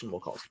 make questionable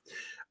calls.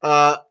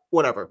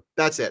 whatever.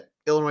 That's it.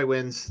 Illinois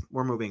wins.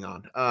 We're moving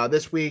on.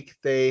 This week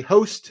they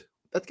host.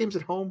 That game's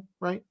at home,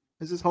 right?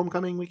 Is this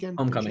homecoming weekend?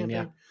 Homecoming,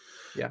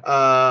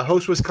 yeah.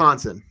 Host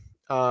Wisconsin.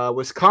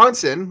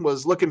 Wisconsin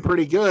was looking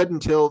pretty good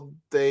until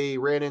they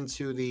ran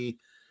into the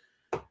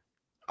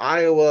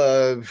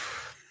Iowa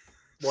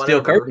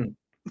Steel curtain.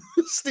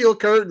 Steel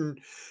curtain.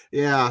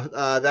 Yeah,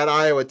 that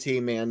Iowa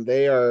team, man,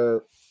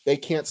 they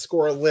can't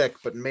score a lick,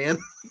 but man,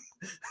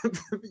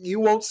 you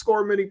won't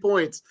score many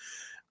points.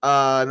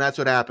 And that's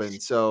what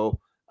happened. So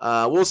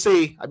we'll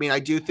see. I mean, I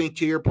do think,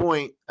 to your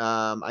point,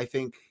 I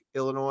think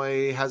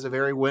Illinois has a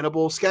very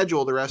winnable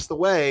schedule the rest of the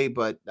way,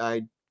 but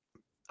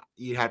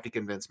you have to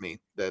convince me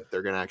that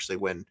they're going to actually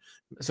win.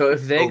 So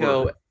if they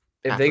go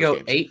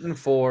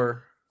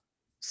 8-4,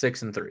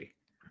 6-3.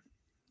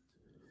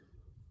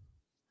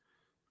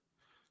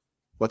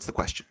 What's the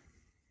question?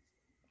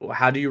 Well,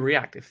 how do you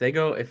react if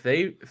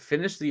they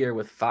finish the year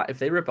with 5? If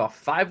they rip off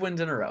 5 wins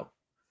in a row,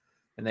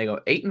 and they go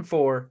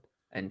 8-4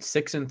 and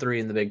 6-3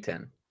 in the Big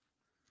Ten,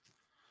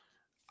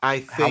 how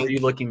are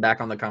you looking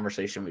back on the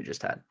conversation we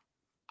just had?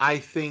 I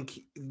think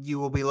you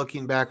will be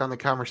looking back on the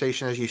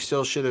conversation as you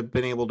still should have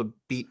been able to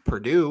beat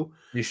Purdue.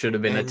 You should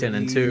have been a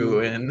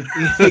 10-2 and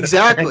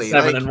exactly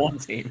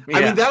 7-1 team. Yeah.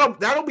 I mean,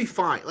 that'll be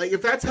fine. Like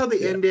if that's how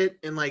they end it,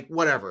 and like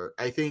whatever,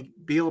 I think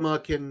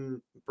Bielema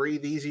can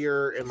breathe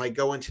easier and like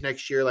go into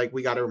next year. Like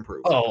we got to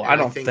improve. Oh, I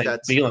don't think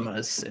Bielema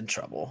is in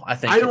trouble.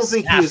 I don't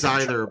think he is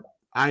either.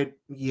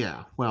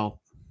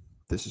 Well,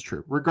 this is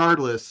true.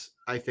 Regardless,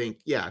 I think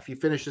if you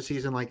finish the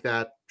season like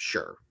that,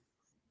 sure,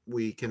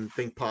 we can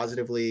think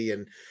positively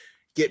and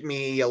get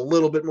me a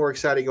little bit more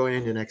excited going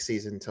into next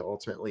season to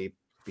ultimately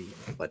be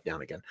let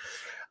down again.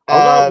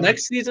 Although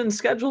next season's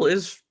schedule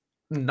is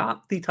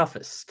not the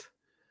toughest.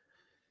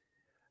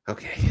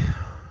 Okay.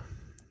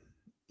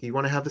 You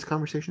want to have this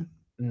conversation?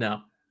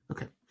 No.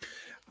 Okay.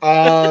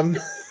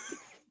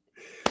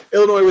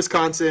 Illinois,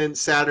 Wisconsin,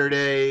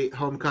 Saturday,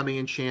 homecoming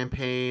in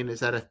Champaign. Is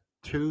that a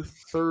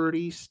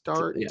 2:30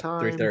 start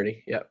time?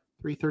 3:30. Yep.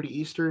 3:30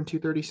 Eastern,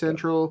 2:30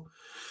 Central.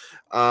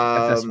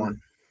 FS1.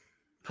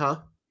 Huh?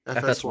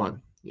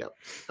 FS1. Yep.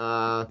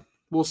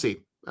 We'll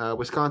see.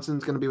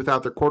 Wisconsin's going to be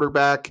without their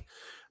quarterback.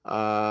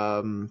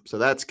 So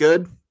that's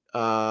good,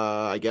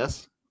 I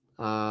guess.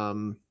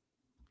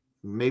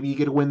 Maybe you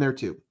get a win there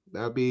too.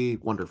 That would be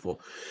wonderful.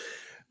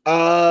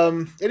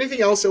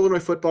 Anything else Illinois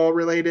football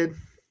related?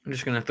 I'm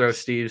just going to throw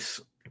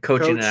Steve's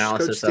coaching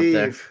analysis up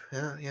there.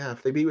 Yeah.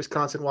 If they beat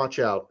Wisconsin, watch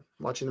out.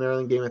 Watching the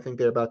Maryland game, I think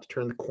they're about to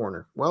turn the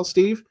corner. Well,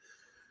 Steve?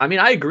 I mean,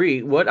 I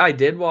agree. What I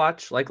did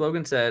watch, like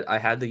Logan said, I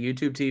had the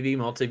YouTube TV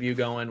multi-view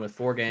going with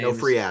 4 games. No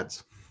free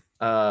ads.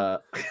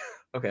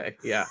 Okay,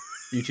 yeah.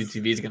 YouTube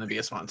TV is going to be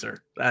a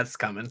sponsor. That's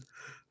coming.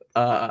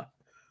 And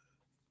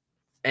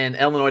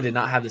Illinois did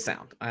not have the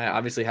sound. I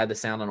obviously had the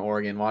sound on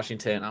Oregon,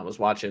 Washington. I was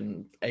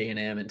watching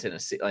A&M and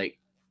Tennessee. Like,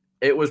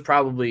 it was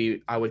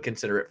probably, I would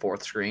consider it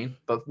 4th screen.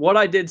 But what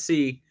I did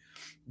see,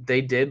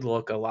 they did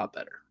look a lot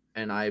better.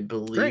 And I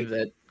believe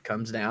that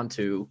comes down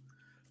to,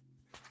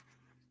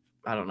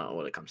 I don't know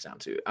what it comes down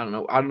to. I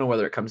don't know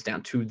whether it comes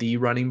down to the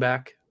running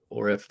back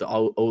or if the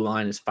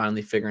O-line is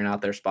finally figuring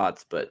out their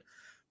spots, but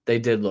they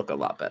did look a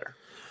lot better.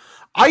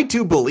 I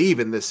do believe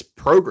in this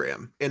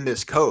program, in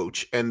this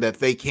coach, and that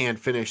they can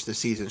finish the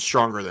season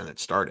stronger than it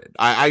started.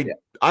 I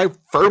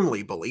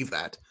firmly believe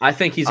that. I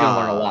think he's going to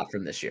learn a lot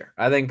from this year.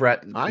 I think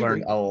Brett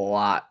learned a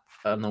lot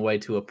on the way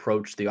to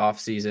approach the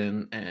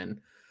offseason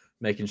and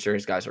making sure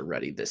his guys are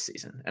ready this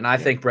season. And I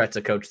think Brett's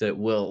a coach that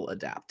will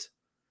adapt.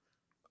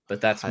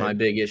 But that's my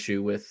big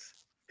issue with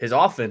his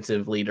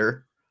offensive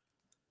leader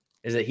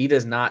is that he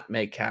does not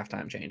make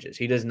halftime changes.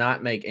 He does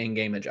not make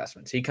in-game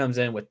adjustments. He comes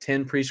in with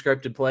 10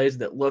 pre-scripted plays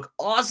that look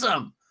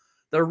awesome.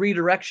 They're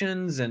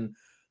redirections and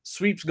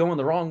sweeps going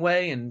the wrong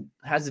way and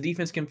has the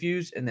defense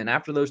confused. And then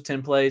after those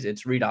 10 plays,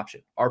 it's read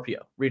option, RPO,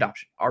 read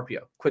option,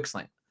 RPO, quick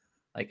slant.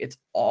 Like it's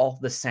all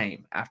the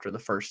same after the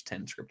first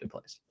 10 scripted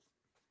plays.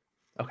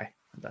 Okay,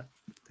 I'm done.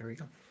 There we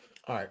go.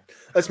 All right,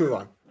 let's move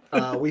on.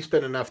 We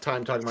spent enough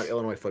time talking about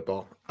Illinois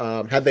football.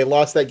 Had they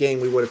lost that game,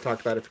 we would have talked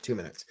about it for 2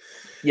 minutes.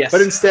 Yes.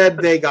 But instead,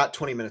 they got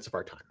 20 minutes of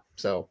our time.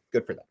 So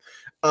good for them.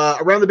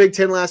 Around the Big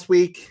Ten last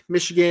week,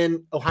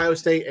 Michigan, Ohio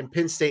State, and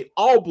Penn State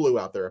all blew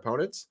out their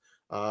opponents,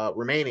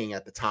 remaining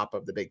at the top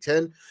of the Big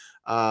Ten.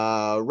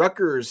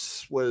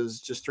 Rutgers was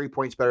just 3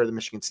 points better than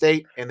Michigan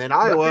State. And then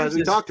Iowa, as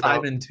we talked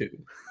about. 5-2.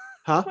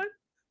 Huh? What?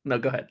 No,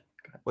 go ahead.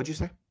 What'd you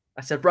say?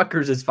 I said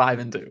Rutgers is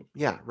 5-2.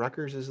 Yeah,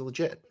 Rutgers is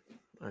legit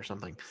or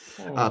something.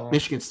 Oh.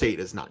 Michigan State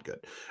is not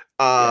good.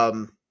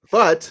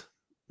 But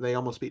they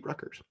almost beat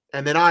Rutgers.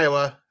 And then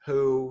Iowa,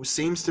 who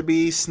seems to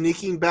be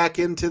sneaking back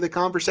into the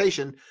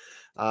conversation,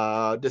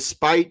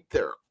 despite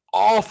their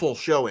awful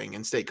showing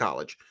in State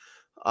College,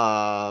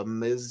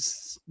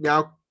 is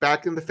now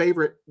back in the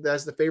favorite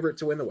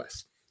to win the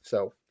West.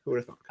 So who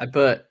would have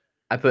thought?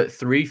 I put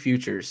 3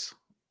 futures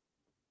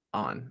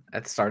on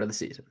at the start of the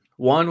season.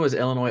 One was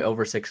Illinois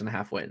over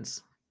 6.5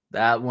 wins.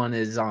 That one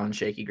is on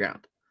shaky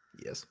ground.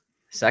 Yes.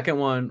 Second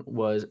one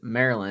was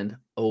Maryland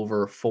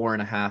over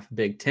 4.5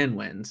 Big Ten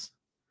wins.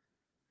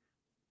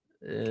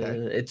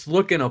 It's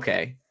looking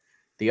okay.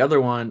 The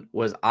other one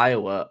was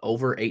Iowa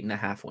over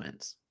 8.5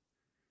 wins.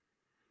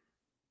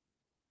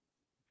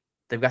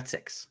 They've got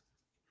 6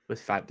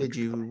 with 5. Did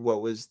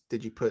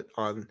you put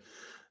on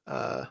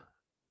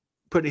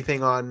put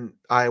anything on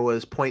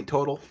Iowa's point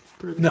total?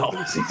 No.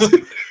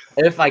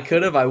 If I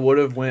could have, I would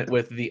have went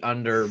with the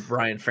under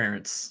Brian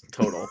Ferentz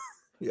total.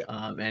 Yeah.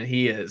 And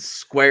he is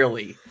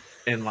squarely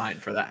in line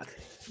for that.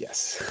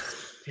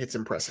 Yes. It's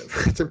impressive.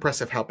 It's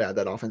impressive how bad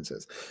that offense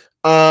is.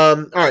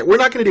 All right, we're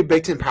not going to do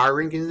Big Ten power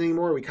rankings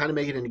anymore. We kind of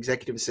make it an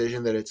executive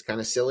decision that it's kind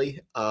of silly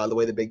the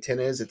way the Big Ten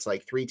is. It's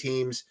like 3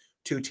 teams,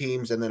 2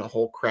 teams, and then a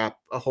whole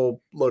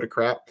load of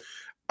crap.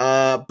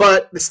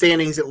 But the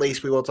standings, at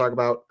least, we will talk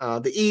about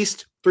the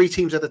East. 3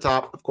 teams at the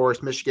top, of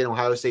course: Michigan,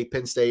 Ohio State,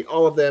 Penn State.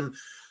 All of them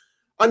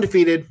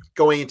undefeated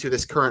going into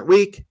this current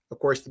week. Of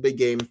course, the big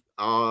game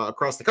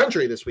across the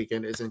country this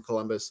weekend is in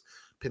Columbus,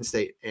 Penn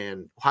State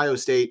and Ohio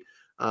State.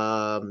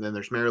 Then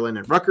there's Maryland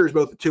and Rutgers,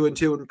 both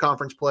 2-2 in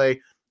conference play.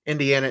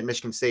 Indiana and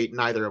Michigan State,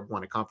 neither have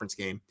won a conference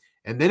game.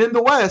 And then in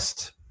the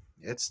West,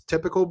 it's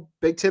typical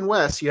Big Ten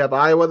West. You have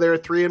Iowa there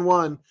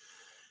 3-1.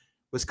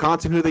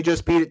 Wisconsin, who they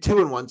just beat at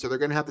 2-1, so they're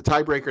going to have the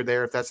tiebreaker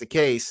there if that's the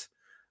case.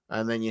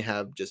 And then you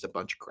have just a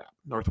bunch of crap.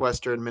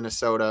 Northwestern,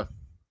 Minnesota,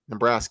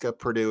 Nebraska,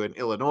 Purdue, and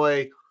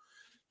Illinois.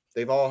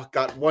 They've all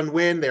got 1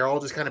 win. They're all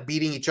just kind of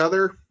beating each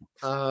other.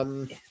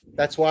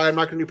 That's why I'm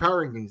not going to do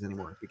power rankings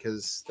anymore,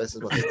 because this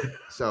is what they do.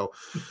 So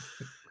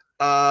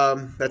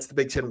that's the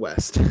Big Ten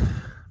West.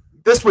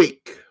 This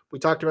week, we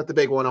talked about the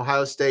big one,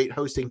 Ohio State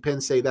hosting Penn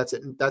State. That's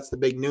it. That's the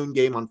big noon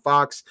game on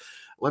Fox,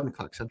 11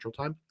 o'clock Central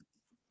Time.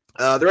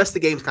 The rest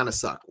of the games kind of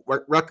suck.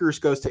 Rutgers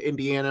goes to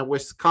Indiana,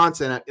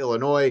 Wisconsin at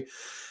Illinois,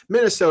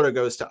 Minnesota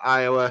goes to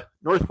Iowa,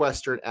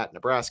 Northwestern at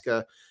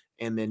Nebraska,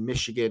 and then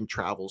Michigan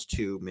travels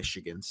to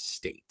Michigan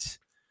State.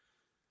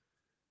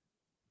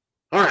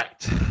 All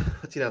right,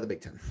 let's get out of the Big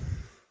Ten.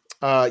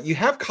 You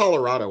have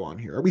Colorado on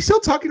here. Are we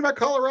still talking about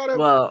Colorado?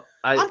 Well,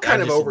 I'm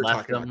kind of over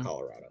talking about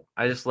Colorado.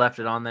 I just left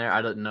it on there.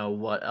 I don't know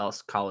what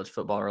else college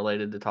football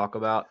related to talk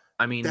about.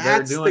 I mean,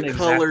 that's they're doing the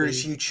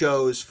colors you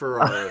chose for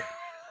our.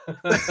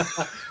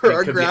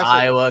 It could be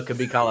Iowa, could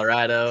be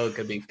Colorado,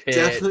 could be Pitt.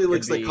 Definitely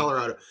looks like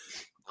Colorado.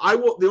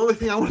 The only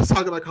thing I want to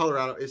talk about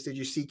Colorado is, did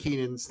you see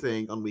Keenan's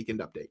thing on Weekend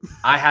Update?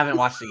 I haven't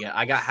watched it yet.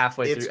 I got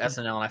halfway through SNL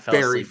and I fell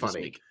asleep funny.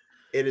 This week.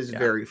 It is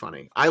very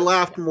funny. I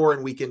laughed more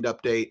in Weekend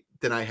Update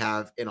than I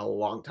have in a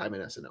long time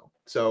in SNL.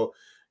 So,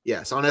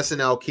 yes, on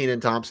SNL, Keenan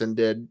Thompson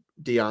did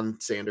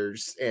Deion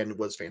Sanders and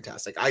was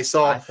fantastic. I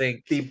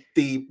think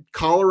the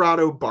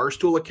Colorado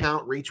Barstool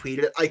account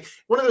retweeted it. Like,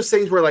 one of those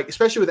things where, like,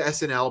 especially with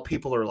SNL,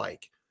 people are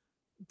like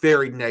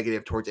very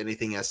negative towards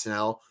anything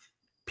SNL.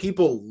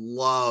 People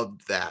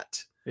loved that.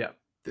 Yeah.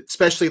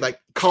 Especially like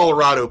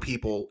Colorado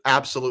people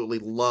absolutely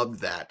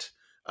loved that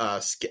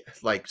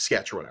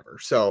sketch or whatever.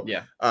 So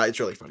yeah, it's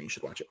really funny. You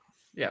should watch it.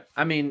 Yeah.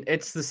 I mean,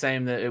 it's the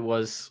same that it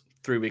was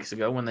 3 weeks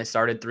ago when they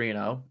started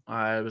 3-0.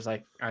 I was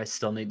like, I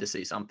still need to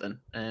see something.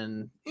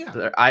 And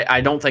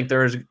I don't think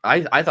there's,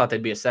 I thought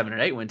they'd be a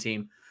 7-8 win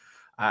team.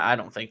 I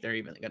don't think they're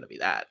even going to be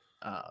that.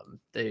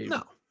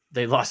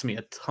 They lost me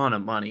a ton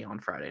of money on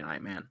Friday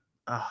night, man.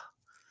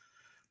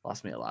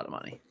 Lost me a lot of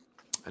money.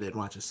 I didn't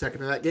watch a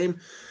second of that game.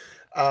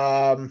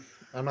 I'm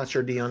not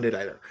sure Deion did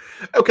either.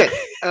 Okay.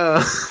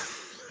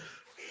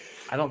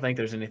 I don't think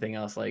there's anything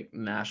else like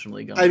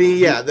nationally going on. I mean,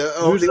 yeah, the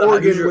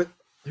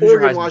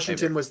Oregon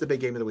Washington was the big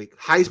game of the week.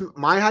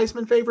 My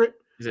Heisman favorite.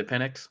 Is it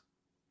Penix?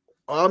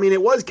 I mean,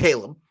 it was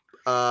Caleb.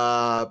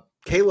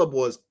 Caleb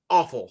was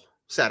awful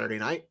Saturday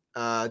night.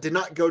 Did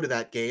not go to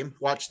that game.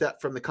 Watched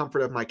that from the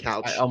comfort of my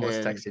couch. I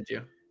almost texted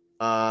you.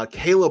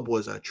 Caleb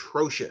was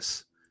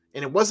atrocious.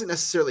 And it wasn't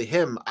necessarily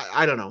him.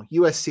 I don't know.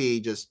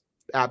 USC just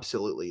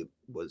absolutely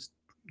was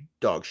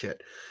dog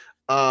shit.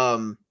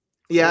 Yeah,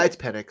 it's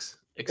Penix.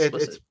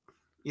 Explicit.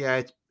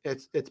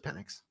 It's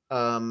Penix.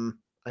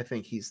 I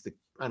think he's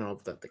I don't know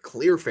if that's the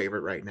clear favorite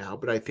right now,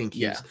 but I think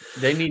he's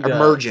they need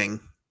emerging.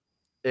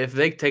 If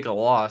they take a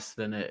loss,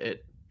 then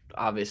it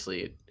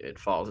obviously it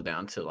falls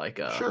down to like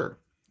a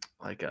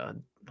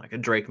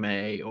Drake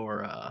May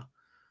or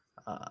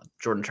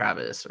Jordan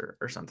Travis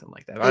or something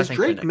like that. Has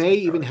Drake May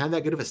even had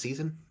that good of a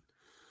season?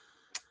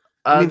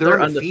 I mean,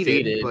 they're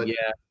undefeated, but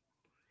yeah.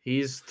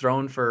 He's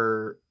thrown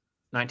for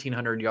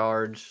 1,900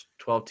 yards,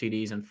 12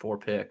 TDs, and 4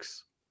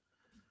 picks.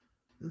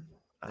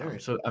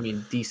 So, I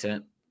mean,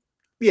 decent.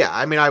 Yeah,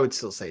 I mean, I would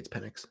still say it's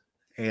Penix.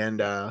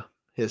 And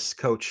his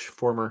coach,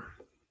 former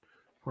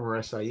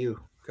SIU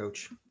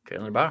coach.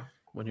 Kalen Bauer.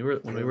 When we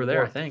were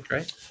there, I think,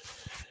 right?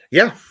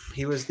 Yeah,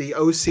 he was the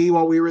OC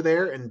while we were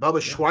there, and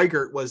Bubba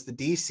Schweigert was the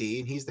DC,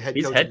 and he's the head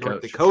coach of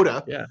North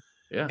Dakota.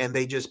 Yeah. And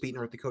they just beat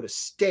North Dakota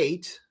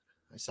State.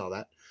 I saw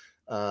that.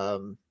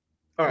 All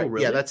right,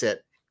 really? Yeah, that's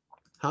it.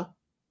 Huh?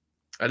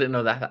 I didn't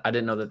know that. I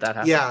didn't know that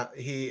happened. Yeah,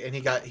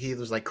 he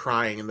was like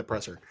crying in the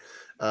presser.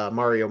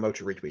 Mario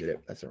Mocha retweeted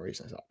it. That's the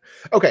reason I saw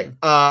it. Okay,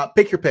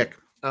 pick your pick.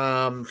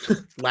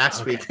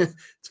 Last week,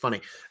 it's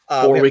funny.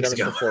 4 weeks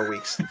ago. 4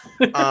 weeks.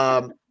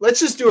 Let's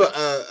just do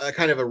a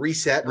kind of a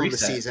reset on the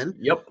season.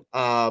 Yep.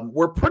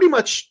 We're pretty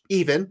much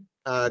even.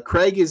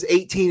 Craig is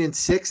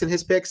 18-6 in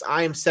his picks.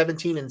 I am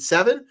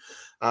 17-7.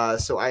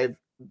 So I've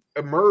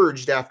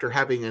emerged after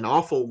having an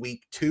awful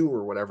week 2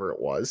 or whatever it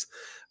was.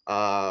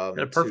 Had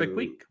a perfect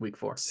week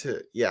 4.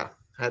 I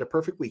had a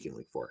perfect week in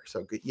week 4.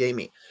 So good, yay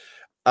me.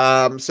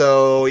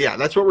 So yeah,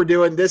 that's what we're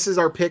doing. This is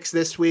our picks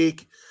this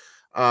week.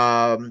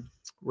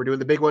 We're doing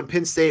the big one: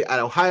 Penn State at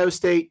Ohio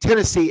State,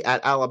 Tennessee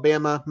at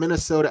Alabama,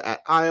 Minnesota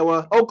at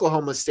Iowa,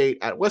 Oklahoma State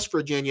at West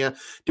Virginia,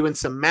 doing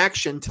some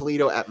action,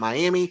 Toledo at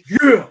Miami.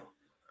 Yeah.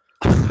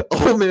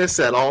 Ole Miss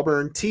at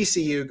Auburn,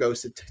 TCU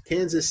goes to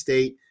Kansas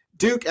State,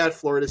 Duke at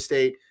Florida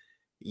State,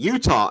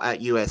 Utah at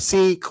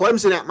USC,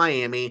 Clemson at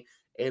Miami,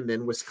 and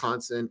then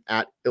Wisconsin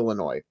at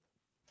Illinois.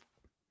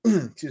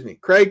 Excuse me.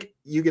 Craig,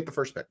 you get the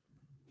first pick.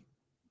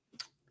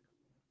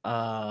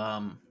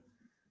 Florida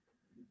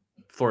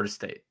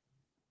State.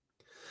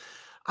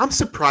 I'm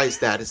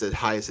surprised that is as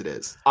high as it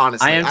is.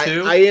 Honestly, I am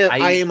too.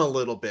 I am a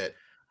little bit.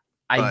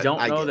 I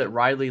don't know that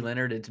Riley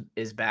Leonard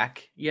is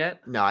back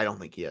yet. No, I don't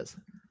think he is.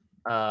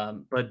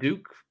 But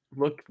Duke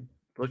looked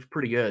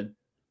pretty good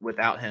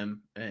without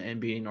him and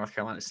beating North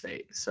Carolina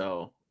State.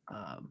 So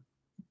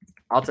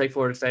I'll take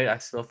Florida State. I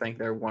still think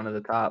they're one of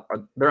the top.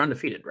 They're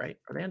undefeated, right?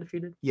 Are they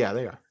undefeated? Yeah,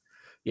 they are.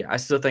 Yeah, I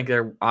still think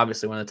they're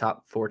obviously one of the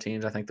top 4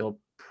 teams. I think they'll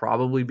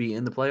probably be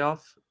in the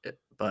playoffs,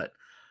 but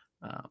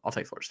I'll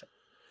take Florida State.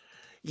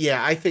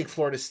 Yeah, I think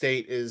Florida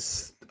State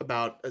is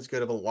about as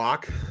good of a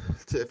lock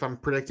if I'm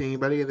predicting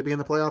anybody to be in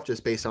the playoff,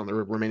 just based on the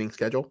remaining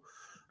schedule.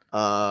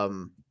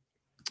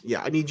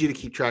 Yeah, I need you to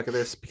keep track of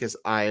this because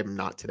I am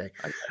not today.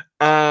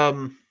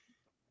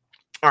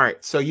 All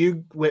right, so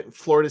you went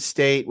Florida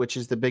State, which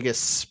is the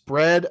biggest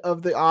spread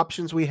of the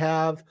options we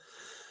have.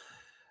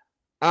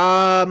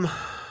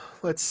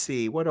 Let's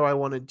see. What do I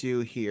want to do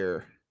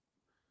here?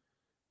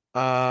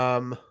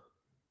 I'm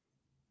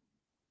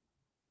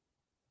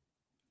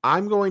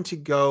going to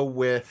go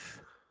with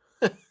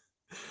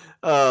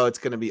oh, it's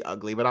going to be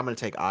ugly, but I'm going to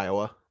take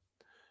Iowa.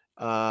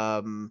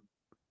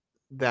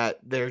 That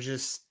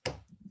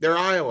they're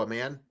Iowa,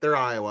 man. They're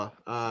Iowa.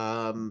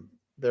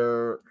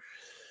 Their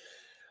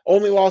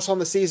only loss on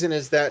the season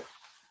is that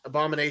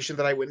abomination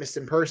that I witnessed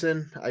in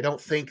person. I don't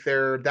think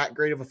they're that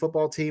great of a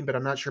football team, but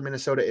I'm not sure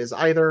Minnesota is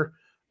either.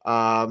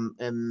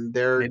 And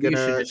they're Maybe you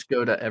should just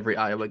go to every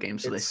Iowa game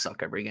so they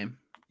suck every game.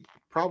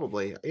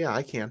 Probably. Yeah,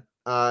 I can.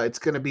 It's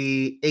going to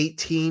be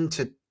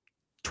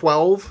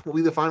 18-12 will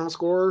be the final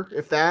score,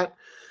 if that.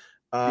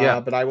 Yeah,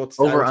 but I will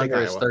over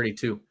under is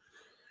 32.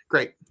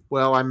 Great.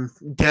 Well, I'm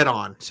dead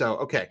on. So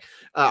okay,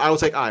 I will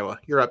take Iowa.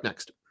 You're up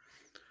next.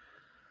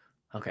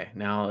 Okay,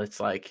 now it's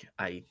like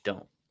I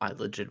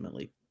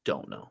legitimately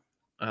don't know.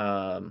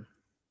 I'm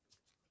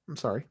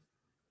sorry.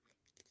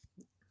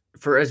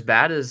 For as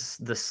bad as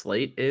the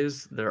slate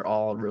is, they're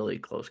all really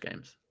close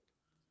games.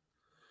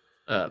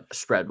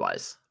 Spread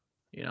wise,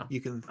 you know. You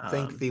can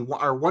thank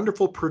our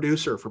wonderful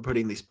producer for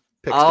putting these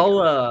picks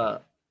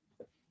together.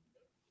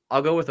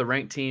 I'll go with a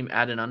ranked team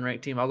at an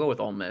unranked team. I'll go with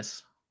Ole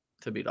Miss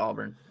to beat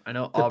Auburn. I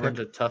know Good Auburn's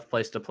pick. A tough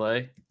place to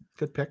play.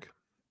 Good pick.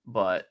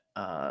 But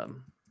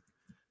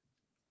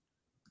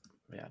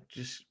yeah,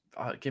 just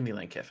give me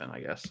Lane Kiffin, I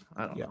guess.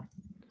 I don't know.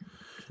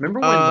 Remember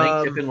when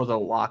Lane Kiffin was a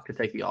lock to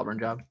take the Auburn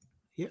job?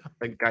 Yeah.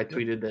 The guy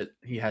tweeted that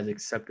he has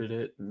accepted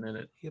it, and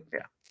then yeah.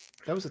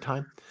 That was a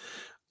time.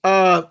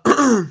 I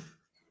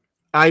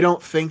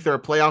don't think they're a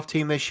playoff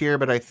team this year,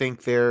 but I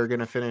think they're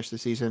going to finish the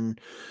season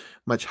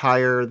much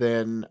higher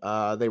than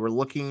they were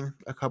looking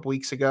a couple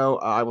weeks ago.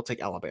 I will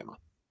take Alabama.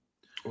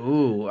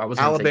 Ooh, I was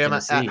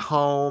Alabama at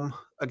home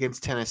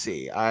against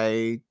Tennessee.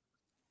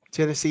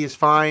 Tennessee is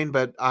fine,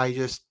 but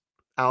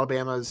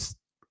Alabama's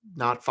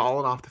not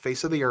fallen off the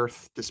face of the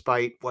earth,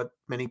 despite what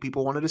many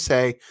people wanted to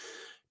say.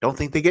 Don't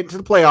think they get into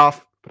the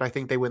playoff, but I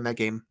think they win that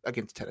game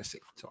against Tennessee.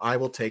 So I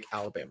will take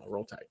Alabama.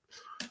 Roll Tide.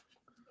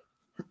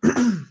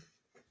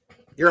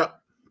 You're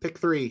up. Pick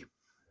 3.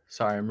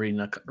 Sorry, I'm reading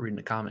a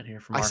comment here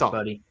from our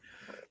buddy.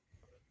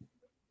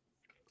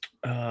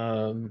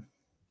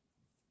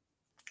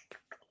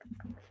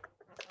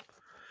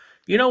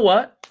 You know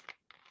what?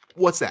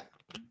 What's that?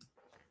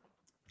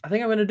 I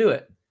think I'm going to do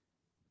it.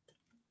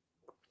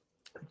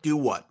 Do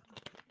what?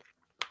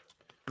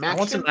 I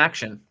want some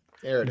action.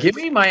 There it Give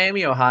me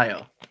Miami,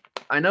 Ohio.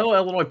 I know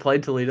Illinois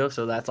played Toledo,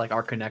 so that's like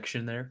our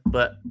connection there.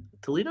 But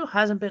Toledo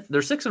hasn't been –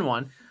 they're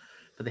 6-1,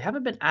 but they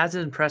haven't been as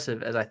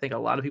impressive as I think a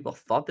lot of people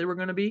thought they were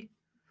going to be.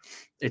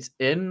 It's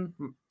in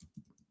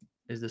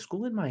 – is the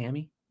school in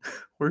Miami?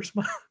 Where's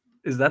my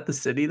 – is that the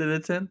city that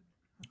it's in?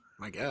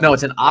 My God. No,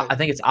 it's in – I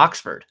think it's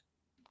Oxford.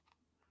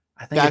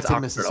 I think that's it's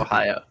Oxford,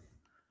 Ohio.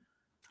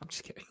 I'm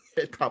just kidding.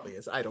 It probably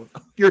is. I don't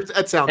know.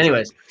 That sounds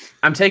Anyways, right.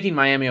 I'm taking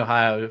Miami,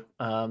 Ohio,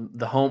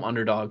 the home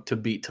underdog, to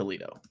beat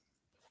Toledo.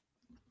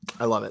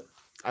 I love it.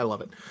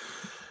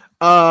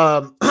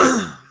 I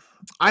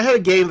had a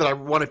game that I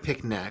want to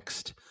pick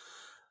next,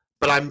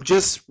 but I'm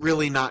just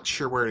really not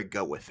sure where to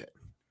go with it.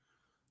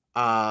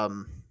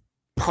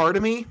 Part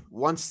of me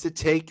wants to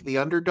take the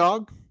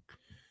underdog,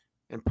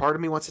 and part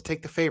of me wants to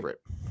take the favorite.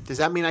 Does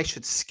that mean I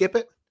should skip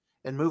it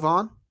and move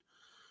on?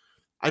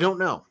 I don't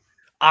know.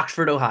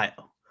 Oxford, Ohio.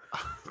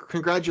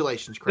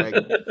 Congratulations, Craig.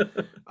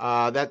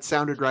 That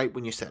sounded right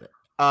when you said it.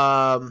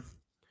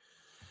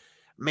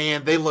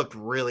 Man, they looked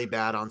really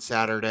bad on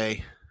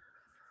Saturday.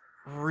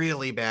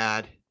 Really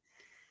bad.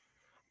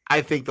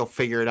 I think they'll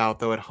figure it out,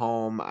 though, at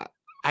home.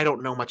 I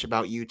don't know much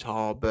about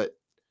Utah, but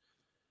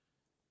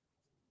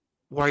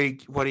what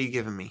are you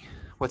giving me?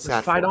 What's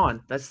Let's that fight for?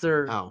 on. That's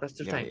their Yeah,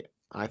 thing. yeah.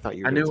 I thought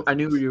you were I doing knew something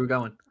where else. you were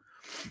going.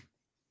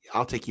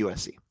 I'll take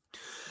USC.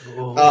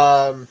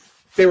 Oh.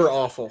 They were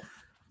awful.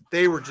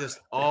 They were just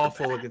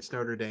awful against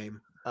Notre Dame.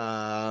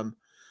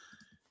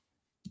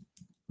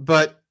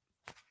 But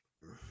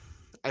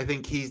I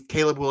think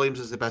Caleb Williams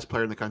is the best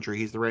player in the country.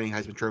 He's the reigning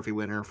Heisman Trophy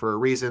winner for a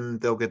reason.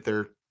 They'll get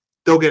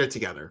it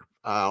together.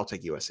 I'll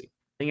take USC. The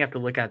thing you have to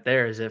look at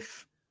there is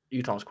if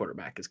Utah's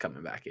quarterback is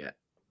coming back yet.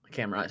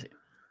 Cam Rising.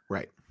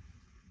 Right.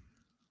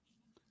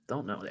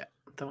 Don't know that.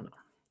 Don't know.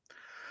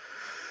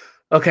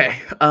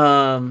 Okay.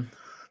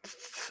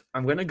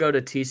 I'm gonna go to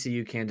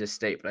TCU Kansas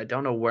State, but I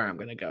don't know where I'm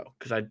gonna go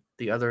because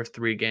the other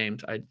 3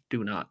 games I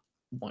do not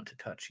want to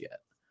touch yet.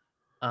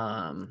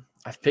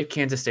 I've picked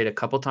Kansas State a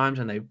couple times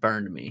and they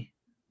burned me.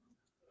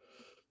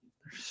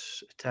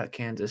 At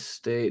Kansas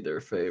State,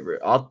 their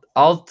favorite.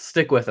 I'll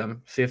stick with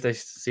them. See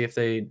if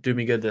they do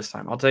me good this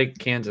time. I'll take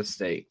Kansas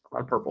State.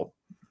 Cloud purple.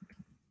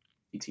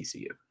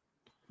 TCU.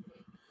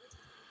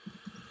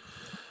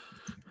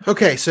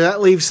 Okay, so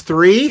that leaves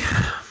 3.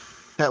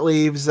 That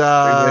leaves 3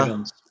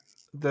 Ravens.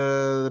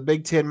 The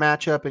Big Ten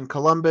matchup in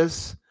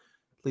Columbus.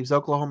 Leaves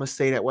Oklahoma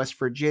State at West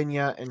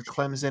Virginia and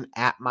Clemson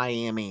at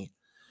Miami.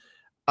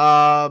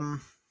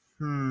 Don't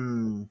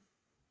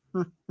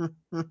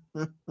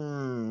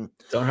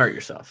hurt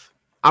yourself.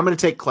 I'm going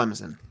to take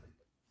Clemson.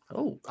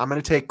 Oh. I'm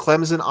going to take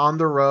Clemson on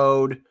the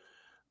road.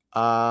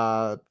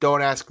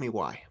 Don't ask me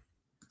why.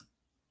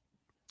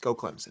 Go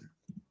Clemson.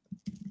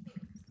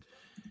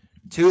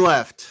 2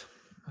 left.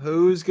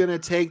 Who's going to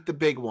take the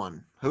big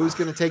one? Who's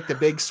going to take the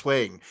big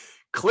swing?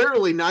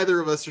 Clearly, neither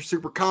of us are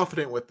super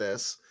confident with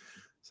this.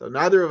 So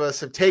neither of us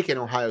have taken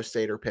Ohio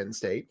State or Penn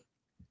State.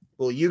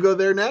 Will you go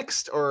there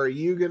next, or are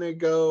you going to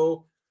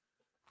go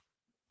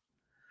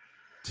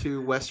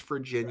to West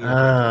Virginia?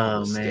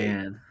 Oh,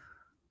 man.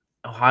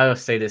 Ohio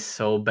State is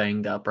so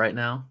banged up right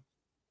now.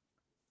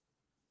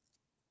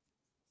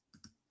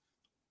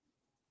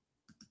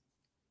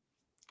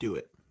 Do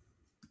it.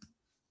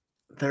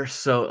 They're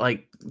so,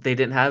 they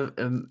didn't have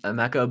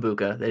Emeka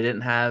Ibuka. They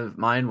didn't have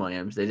Mayan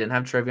Williams. They didn't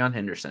have Trevion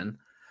Henderson.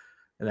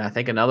 And I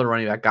think another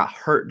running back got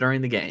hurt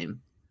during the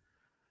game.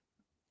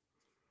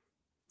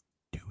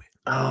 Do it.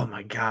 Oh,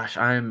 my gosh.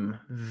 I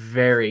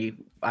really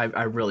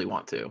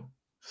want to.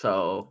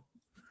 So,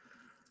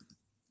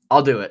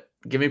 I'll do it.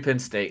 Give me Penn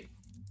State.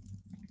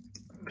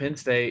 Penn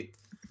State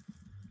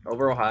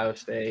over Ohio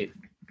State.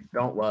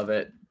 Don't love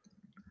it.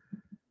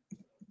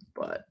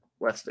 But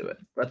let's do it.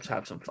 Let's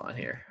have some fun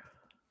here.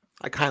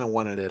 I kind of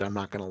wanted it, I'm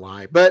not going to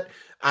lie. But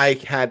I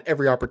had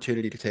every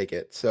opportunity to take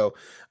it. So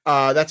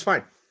that's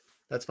fine.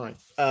 That's fine.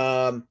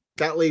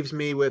 That leaves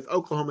me with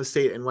Oklahoma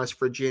State and West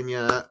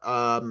Virginia.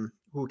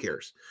 Who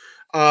cares?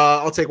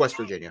 I'll take West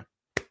Virginia.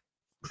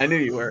 I knew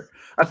you were.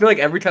 I feel like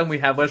every time we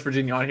have West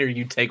Virginia on here,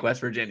 you take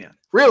West Virginia.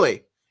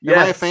 Really? Yes.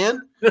 Am I a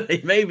fan?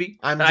 Maybe.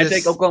 I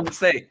take Oklahoma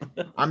State.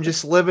 I'm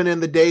just living in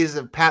the days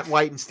of Pat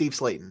White and Steve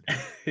Slayton.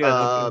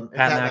 Pat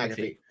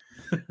McAfee.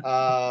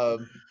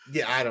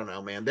 Yeah, I don't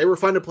know, man. They were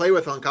fun to play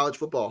with on college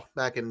football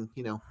back in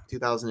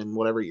 2000 and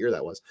whatever year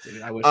that was.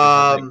 Dude, I wish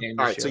all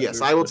right, so yes,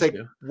 I will take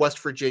West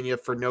Virginia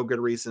for no good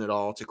reason at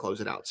all to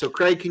close it out. So,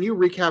 Craig, can you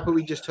recap who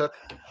we just took?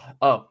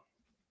 Oh,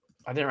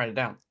 I didn't write it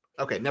down.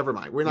 Okay, never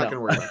mind. We're not going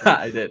to worry about that.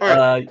 I did.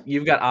 Right.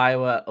 You've got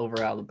Iowa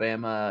over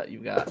Alabama.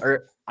 You've got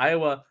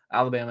Iowa,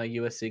 Alabama,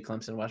 USC,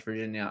 Clemson, West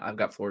Virginia. I've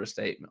got Florida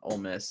State, Ole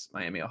Miss,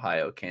 Miami,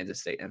 Ohio, Kansas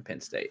State, and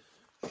Penn State.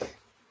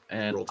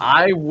 And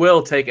I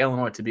will take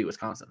Illinois to beat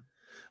Wisconsin.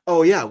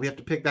 Oh, yeah. We have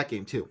to pick that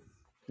game, too.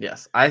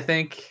 Yes. I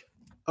think.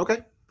 Okay.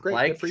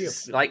 Great. Good for you.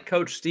 Like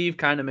Coach Steve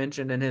kind of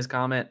mentioned in his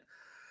comment,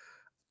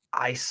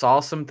 I saw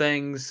some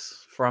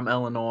things from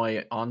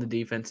Illinois on the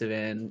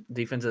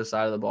defensive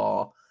side of the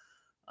ball.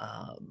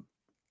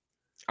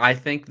 I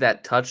think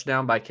that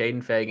touchdown by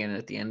Caden Fagan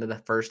at the end of the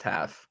first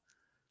half,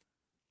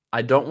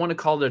 I don't want to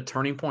call it a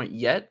turning point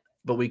yet,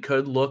 but we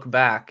could look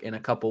back in a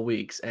couple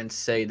weeks and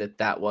say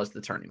that was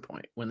the turning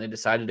point when they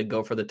decided to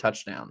go for the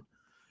touchdown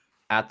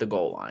at the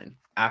goal line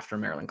after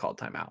Maryland called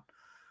timeout.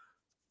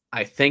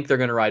 I think they're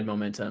going to ride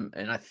momentum,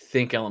 and I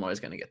think Illinois is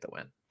going to get the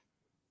win.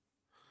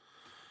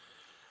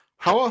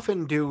 How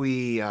often do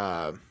we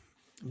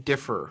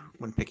differ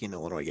when picking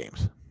Illinois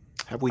games?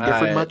 Have we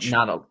differed much?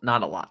 Not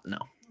a lot, no.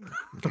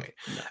 Okay.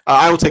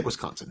 I will take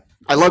Wisconsin.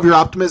 I love your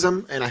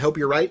optimism, and I hope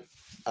you're right.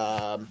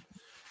 And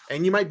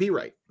you might be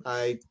right.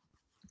 I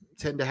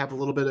tend to have a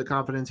little bit of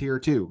confidence here,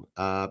 too.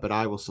 But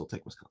I will still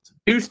take Wisconsin.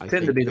 You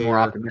tend to be the more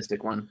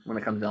optimistic one when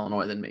it comes to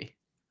Illinois than me.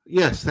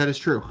 Yes, that is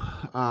true.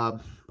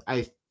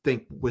 I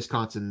think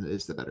Wisconsin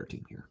is the better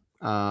team here.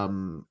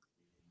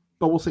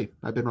 But we'll see.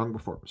 I've been wrong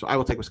before. So I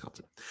will take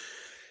Wisconsin.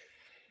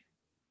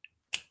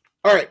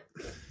 All right.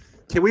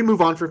 Can we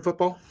move on from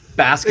football?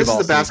 Basketball.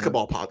 This is a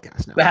basketball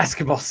podcast now.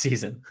 Basketball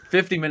season.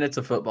 50 minutes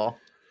of football.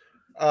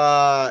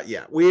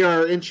 Yeah, we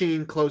are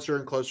inching closer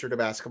and closer to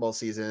basketball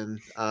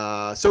season.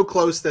 So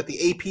close that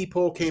the AP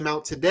poll came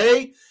out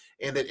today,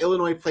 and that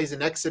Illinois plays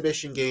an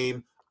exhibition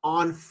game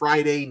on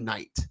Friday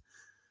night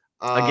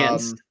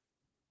Against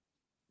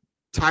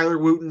Tyler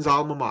Wooten's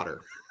alma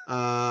mater.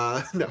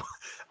 No,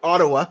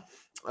 Ottawa,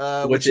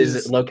 which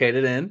is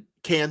located in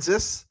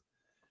Kansas,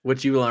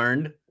 which you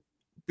learned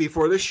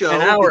before the show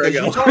an hour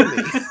ago. You told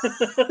me.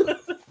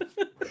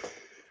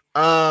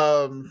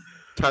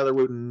 Tyler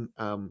Wooten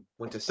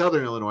went to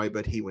Southern Illinois,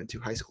 but he went to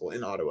high school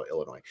in Ottawa,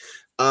 Illinois.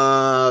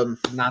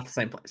 Not the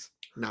same place.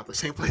 Not the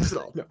same place at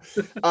all. No.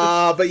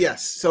 But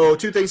yes, so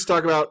two things to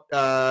talk about.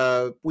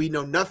 We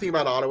know nothing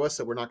about Ottawa,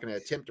 so we're not going to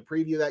attempt to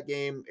preview that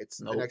game. It's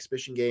an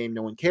exhibition game.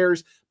 No one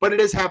cares. But it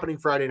is happening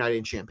Friday night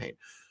in Champaign.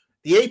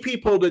 The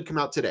AP poll did come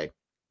out today.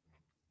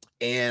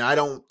 And I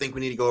don't think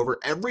we need to go over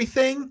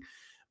everything.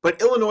 But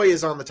Illinois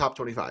is on the top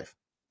 25.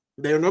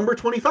 They're number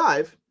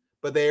 25,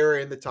 but they are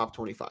in the top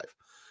 25.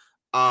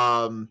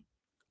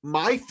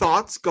 My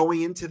thoughts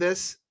going into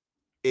this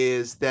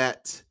is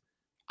that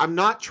I'm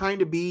not trying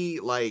to be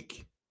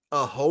like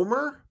a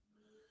homer,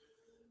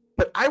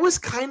 but I was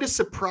kind of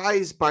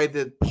surprised by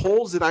the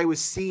polls that I was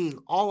seeing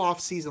all off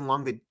season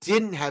long that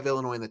didn't have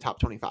Illinois in the top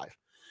 25.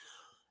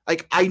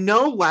 Like, I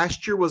know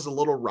last year was a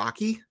little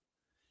rocky,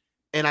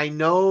 and I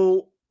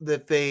know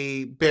that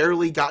they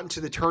barely got into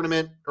the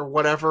tournament or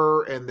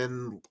whatever, and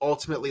then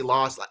ultimately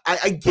lost.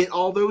 I get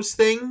all those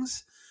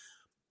things.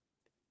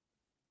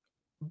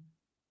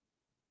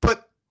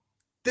 But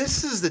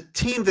this is the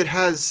team that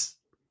has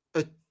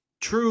a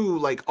true,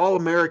 like,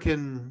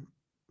 all-American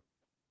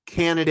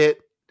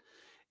candidate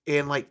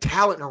and, like,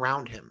 talent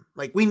around him.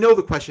 Like, we know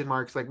the question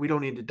marks. Like, we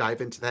don't need to dive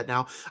into that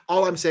now.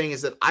 All I'm saying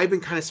is that I've been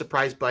kind of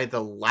surprised by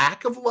the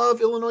lack of love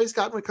Illinois has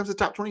gotten when it comes to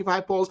top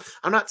 25 polls.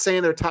 I'm not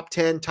saying they're top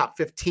 10, top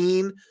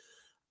 15.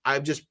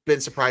 I've just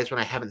been surprised when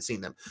I haven't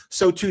seen them.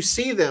 So to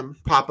see them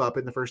pop up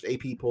in the first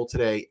AP poll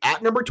today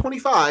at number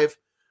 25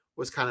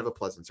 was kind of a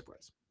pleasant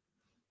surprise.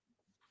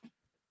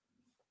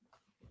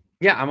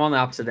 Yeah, I'm on the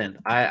opposite end.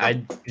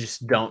 I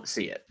just don't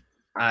see it.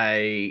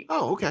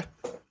 Okay.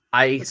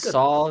 I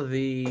saw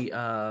the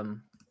I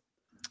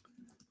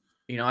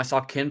saw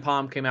Ken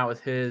Palm came out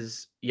with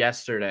his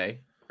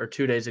yesterday or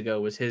 2 days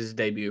ago was his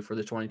debut for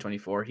the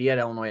 2024. He had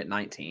Illinois at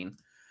 19.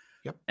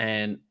 Yep.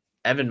 And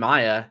Evan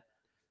Maya,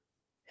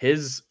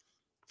 his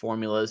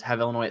formulas have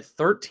Illinois at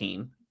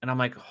 13. And I'm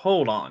like,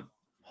 hold on.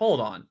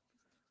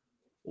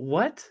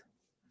 What?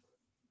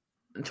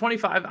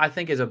 25, I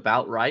think, is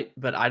about right,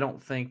 but I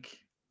don't think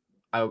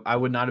I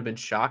would not have been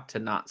shocked to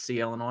not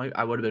see Illinois.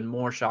 I would have been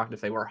more shocked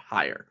if they were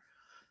higher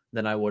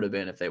than I would have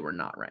been if they were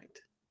not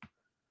ranked.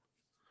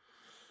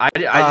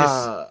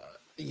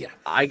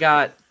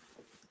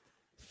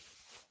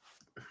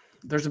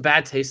 There's a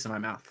bad taste in my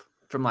mouth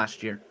from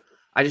last year.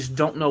 I just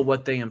don't know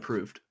what they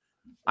improved.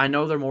 I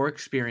know they're more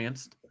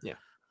experienced. Yeah.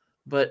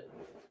 But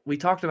we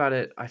talked about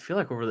it, I feel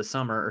like over the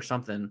summer or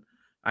something.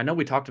 I know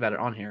we talked about it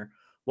on here.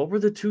 What were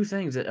the two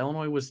things that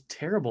Illinois was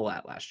terrible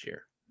at last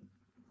year?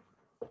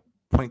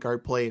 Point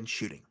guard play and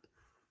shooting.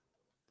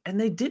 And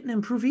they didn't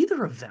improve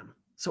either of them.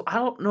 So I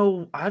don't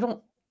know.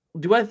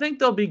 Do I think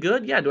they'll be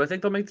good? Yeah. Do I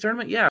think they'll make the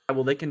tournament? Yeah.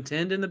 Will they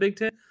contend in the Big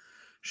Ten?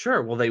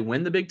 Sure. Will they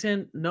win the Big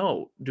Ten?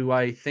 No. Do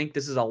I think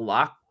this is a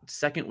locked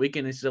second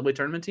weekend NCAA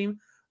tournament team?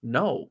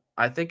 No.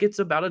 I think it's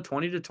about a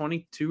 20 to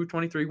 22,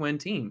 23 win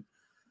team.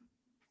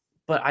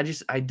 But I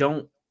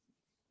don't.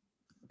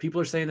 People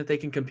are saying that they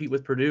can compete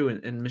with Purdue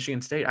and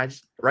Michigan State.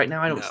 Right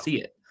now I don't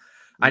see it.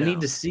 No. I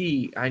need to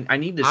see. I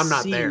need to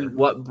see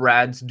what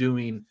Brad's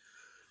doing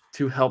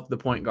to help the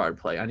point guard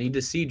play. I need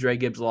to see Dre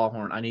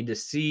Gibbs-Lawhorn. I need to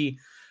see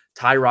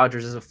Ty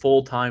Rogers as a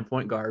full-time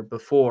point guard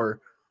before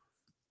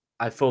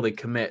I fully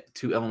commit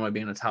to Illinois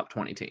being a top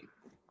 20 team.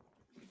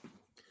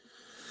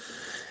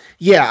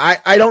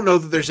 Yeah, I don't know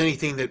that there's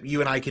anything that you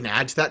and I can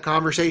add to that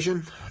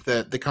conversation.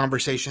 The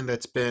conversation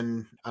that's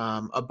been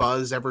a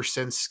buzz ever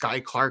since Sky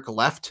Clark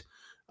left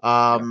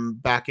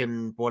back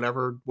in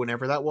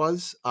whenever that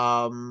was.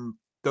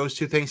 Those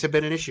two things have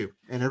been an issue,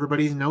 and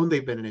everybody's known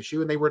they've been an issue,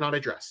 and they were not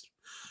addressed.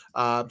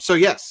 So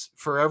yes,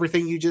 for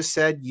everything you just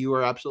said, you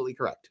are absolutely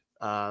correct.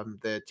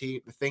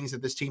 The things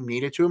that this team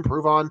needed to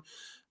improve on,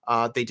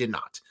 they did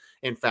not.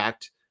 In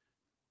fact,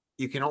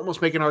 you can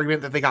almost make an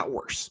argument that they got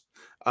worse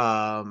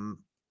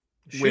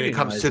when it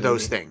comes to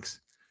those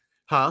things.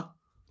 Huh?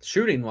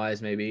 Shooting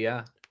wise, maybe,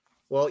 yeah.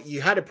 Well,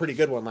 you had a pretty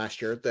good one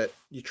last year that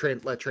you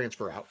let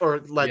transfer out.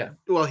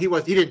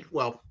 He didn't.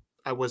 Well,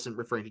 I wasn't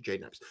referring to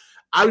Jaden Epps.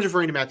 I was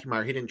referring to Matthew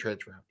Meyer. He didn't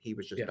transfer out. He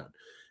was just done.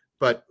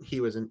 But he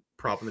was a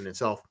problem in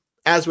itself,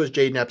 as was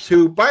Jaden Epps,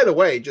 who, by the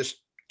way, just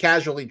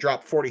casually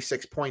dropped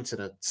 46 points in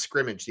a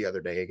scrimmage the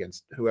other day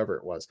against whoever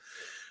it was,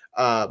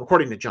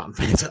 according to John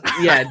Fanta.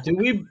 Yeah,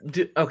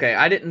 okay,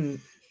 I didn't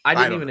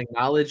even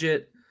acknowledge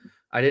it.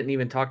 I didn't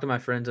even talk to my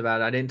friends about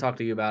it. I didn't talk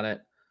to you about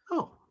it.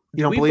 Oh,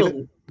 you don't believe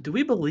it? Do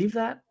we believe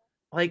that?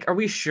 Like, are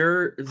we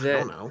sure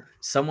that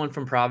someone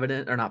from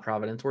Providence, or not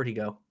Providence, where'd he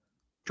go?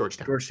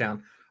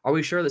 Georgetown. Are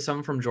we sure that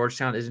someone from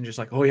Georgetown isn't just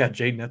like, oh yeah,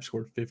 Jaden Epps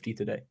scored 50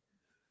 today?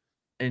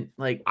 And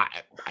like,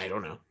 I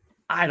don't know.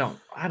 I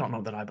don't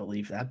know that I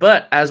believe that.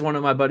 But as one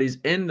of my buddies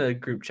in the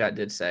group chat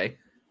did say,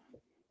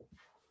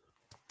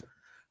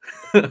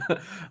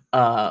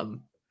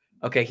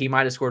 okay, he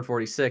might have scored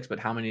 46, but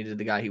how many did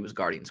the guy he was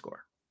guarding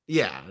score?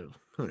 Yeah,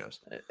 who knows?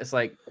 It's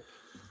like,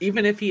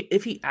 even if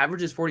he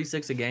averages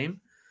 46 a game,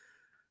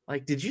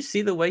 like, did you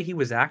see the way he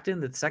was acting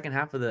the second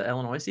half of the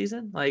Illinois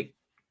season? Like,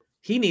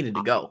 he needed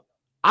to go.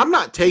 I'm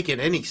not taking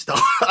any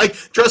stuff. Like,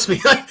 trust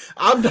me, like,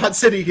 I'm not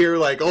sitting here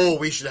like,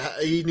 oh,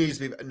 he needs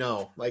to be.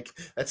 No, like,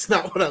 that's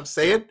not what I'm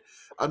saying.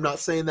 I'm not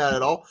saying that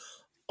at all.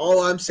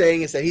 All I'm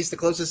saying is that he's the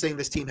closest thing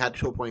this team had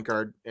to a point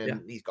guard,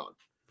 and he's gone.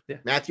 Yeah.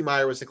 Matthew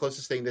Meyer was the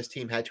closest thing this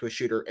team had to a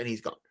shooter, and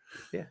he's gone.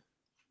 Yeah.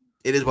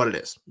 It is what it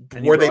is.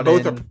 Were they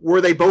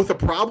both a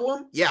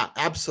problem? Yeah,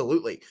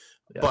 absolutely.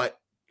 Yeah. But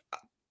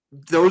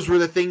those were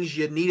the things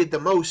you needed the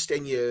most,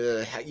 and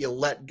you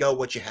let go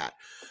what you had.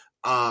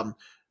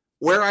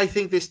 Where I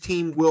think this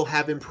team will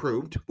have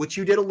improved, which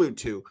you did allude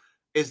to,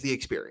 is the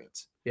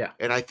experience. Yeah.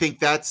 And I think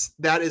that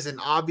is an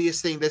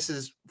obvious thing. This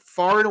is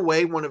far and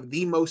away one of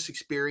the most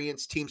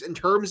experienced teams in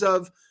terms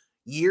of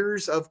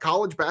years of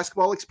college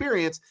basketball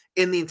experience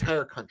in the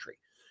entire country.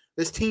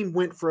 This team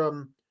went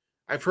from,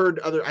 I've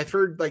heard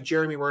like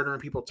Jeremy Werner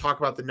and people talk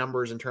about the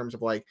numbers in terms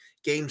of like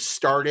games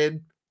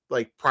started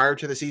like prior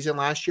to the season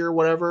last year or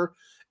whatever,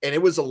 and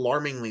it was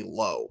alarmingly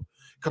low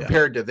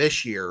compared to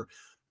this year.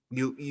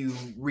 You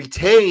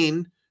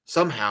retain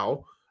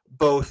somehow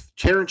both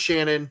Terrence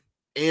Shannon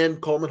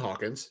and Coleman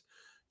Hawkins.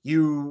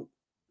 You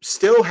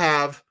still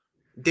have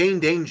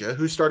Dane Danger,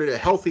 who started a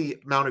healthy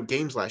amount of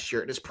games last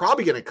year and is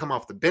probably going to come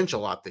off the bench a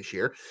lot this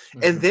year.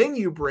 Mm-hmm. And then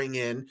you bring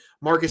in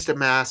Marcus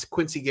Damas,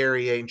 Quincy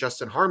Guerrier, and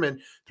Justin Harmon,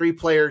 3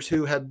 players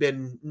who have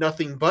been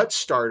nothing but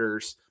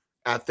starters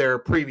at their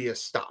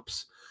previous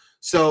stops.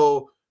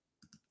 So,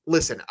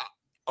 listen,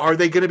 are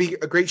they going to be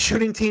a great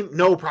shooting team?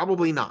 No,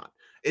 probably not.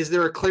 Is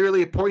there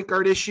clearly a point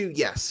guard issue?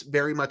 Yes,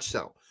 very much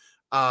so.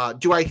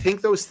 Do I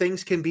think those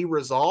things can be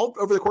resolved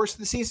over the course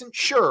of the season?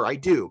 Sure, I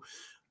do.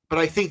 But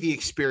I think the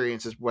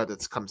experience is what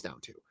it comes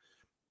down to.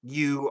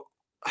 You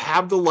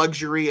have the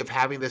luxury of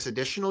having this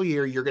additional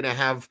year. You're going to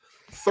have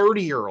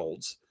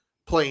 30-year-olds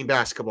playing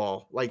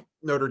basketball like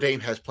Notre Dame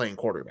has playing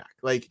quarterback.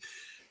 Like,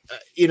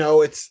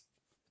 that's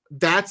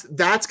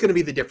going to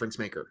be the difference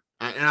maker.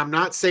 And I'm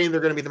not saying they're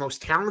going to be the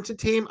most talented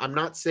team. I'm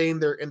not saying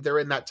they're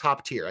in that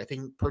top tier. I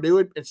think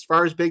Purdue, as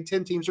far as Big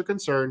Ten teams are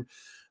concerned,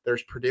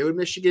 there's Purdue and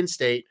Michigan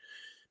State.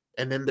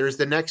 And then there's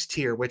the next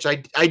tier, which I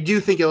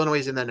do think Illinois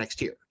is in that next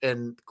tier.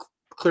 And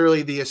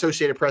clearly the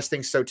Associated Press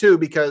thinks so too,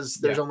 because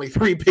there's only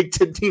 3 Big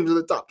Ten teams in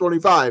the top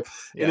 25,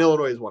 and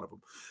Illinois is one of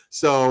them.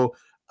 So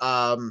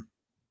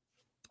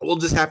we'll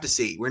just have to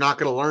see. We're not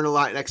going to learn a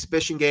lot in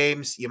exhibition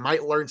games. You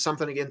might learn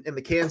something again in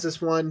the Kansas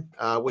one,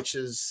 which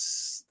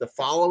is the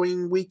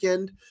following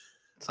weekend.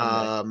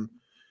 But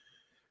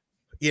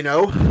you're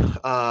not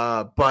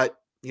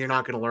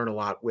going to learn a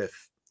lot with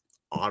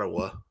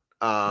Ottawa.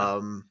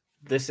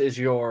 This is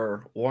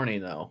your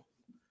warning, though.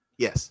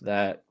 Yes.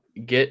 That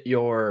if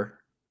you're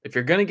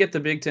going to get the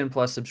Big Ten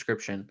Plus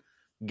subscription,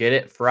 get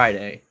it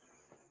Friday,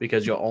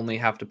 because you'll only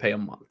have to pay a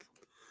month.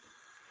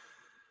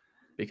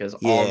 Because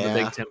all of the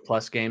Big Ten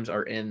Plus games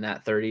are in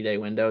that 30-day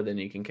window, then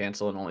you can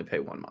cancel and only pay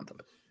 1 month of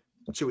it.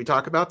 Should we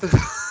talk about this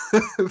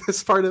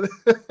part of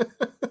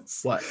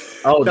this? What?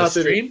 Oh, the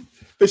stream?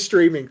 The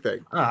streaming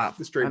thing. The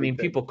streaming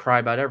thing. People cry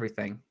about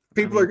everything.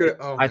 People are gonna.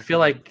 Oh, I feel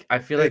like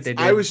they did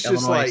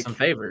Illinois some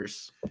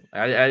favors.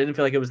 I didn't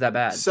feel like it was that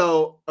bad.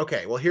 So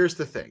okay, well here's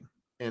the thing,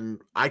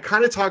 and I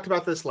kind of talked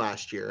about this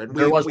last year, and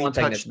there was one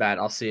thing that's bad.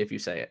 I'll see if you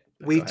say it.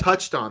 We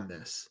touched on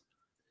this,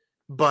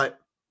 but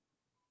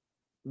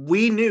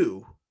we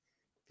knew,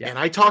 and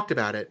I talked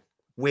about it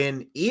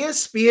when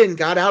ESPN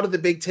got out of the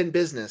Big Ten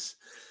business.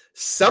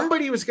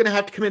 Somebody was going to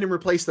have to come in and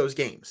replace those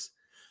games.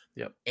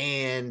 Yep,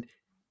 and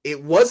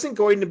it wasn't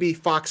going to be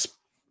Fox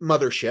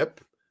mothership.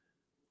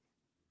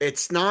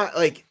 It's not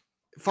like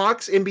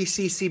Fox,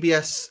 NBC,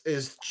 CBS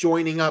is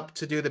joining up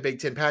to do the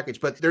Big Ten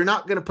package, but they're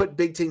not going to put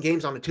Big Ten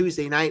games on a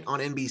Tuesday night on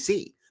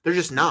NBC. They're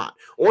just not.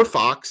 Or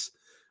Fox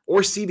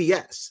or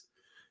CBS.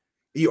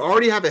 You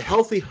already have a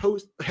healthy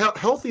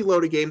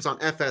load of games on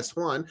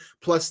FS1,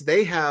 plus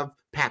they have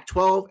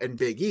Pac-12 and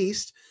Big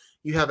East.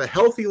 You have a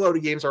healthy load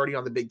of games already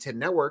on the Big Ten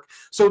network.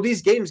 So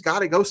these games got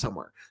to go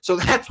somewhere. So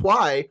that's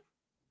why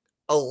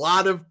a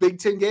lot of Big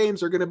Ten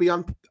games are going to be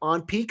on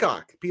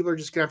Peacock. People are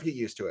just going to have to get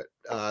used to it.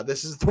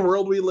 This is the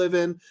world we live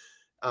in.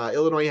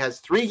 Illinois has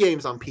 3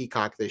 games on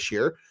Peacock this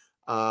year.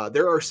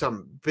 There are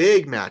some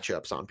big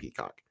matchups on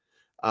Peacock.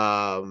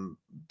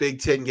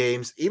 Big Ten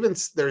games. Even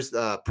there's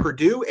the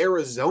Purdue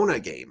Arizona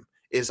game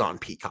is on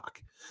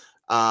Peacock.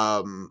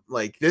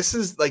 This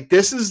is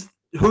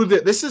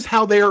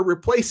how they are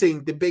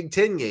replacing the Big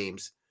Ten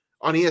games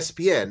on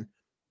ESPN,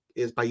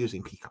 is by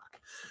using Peacock.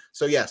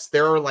 So yes,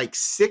 there are like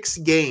 6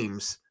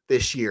 games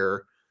this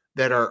year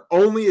that are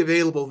only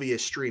available via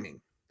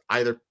streaming,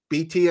 either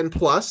BTN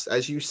Plus,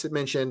 as you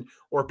mentioned,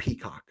 or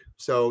Peacock.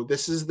 So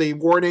this is the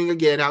warning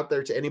again out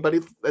there to anybody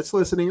that's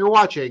listening or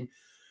watching.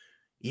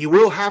 You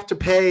will have to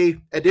pay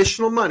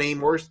additional money,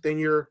 more than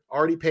you're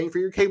already paying for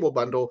your cable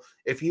bundle,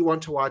 if you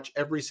want to watch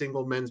every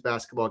single men's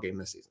basketball game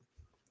this season.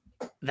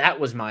 That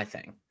was my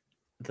thing.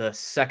 The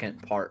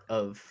second part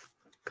of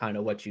kind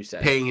of what you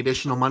said. Paying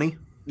additional money?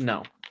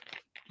 No.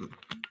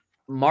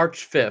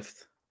 March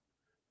 5th,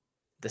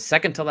 the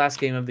second to last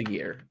game of the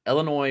year,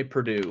 Illinois,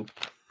 Purdue,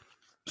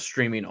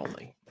 streaming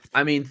only.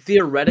 I mean,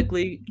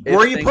 theoretically, where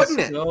are you putting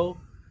it?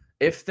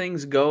 If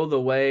things go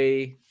the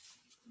way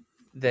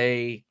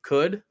they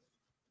could,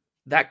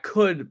 that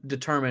could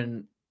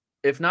determine,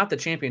 if not the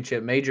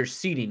championship, major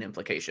seeding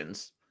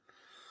implications.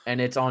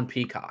 And it's on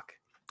Peacock.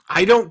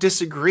 I don't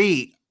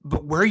disagree,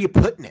 but where are you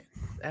putting it?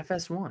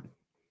 FS1.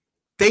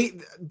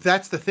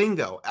 That's the thing,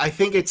 though. I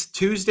think it's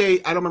Tuesday.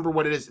 I don't remember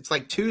what it is. It's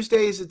like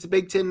Tuesdays, it's a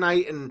Big Ten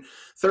night, and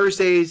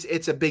Thursdays,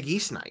 it's a Big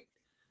East night.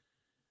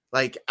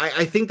 Like,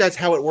 I think that's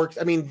how it works.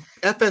 I mean,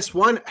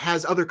 FS1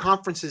 has other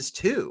conferences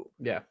too.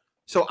 Yeah.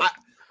 So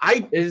I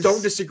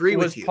don't disagree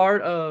with you.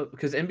 Part of,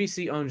 because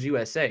NBC owns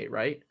USA,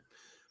 right?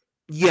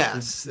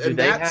 Yes. Do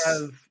they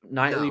have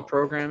nightly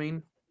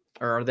programming,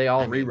 or are they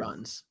all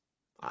reruns?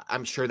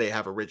 I'm sure they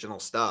have original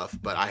stuff,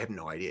 but I have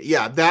no idea.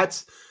 Yeah,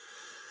 that's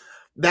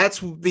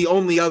the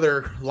only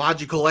other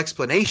logical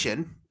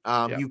explanation.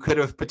 You could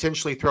have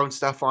potentially thrown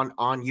stuff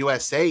on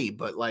USA,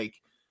 but like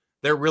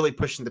they're really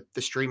pushing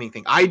the streaming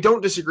thing. I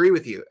don't disagree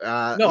with you.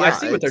 I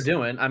see what they're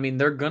doing. I mean,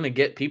 they're going to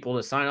get people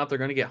to sign up. They're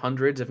going to get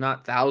hundreds, if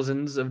not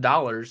thousands of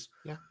dollars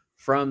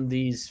from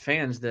these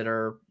fans that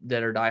are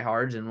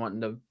diehards and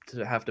wanting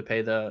to have to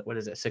pay the, what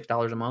is it,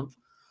 $6 a month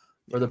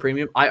for the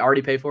premium. I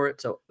already pay for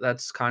it. So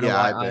that's kind of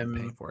why I'm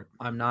paying for it.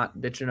 I'm not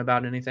bitching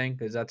about anything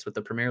because that's what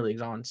the Premier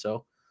League's on.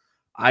 So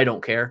I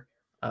don't care.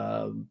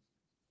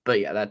 But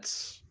yeah,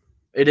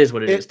 it is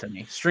what it is to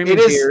me. Streaming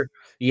here,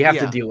 you have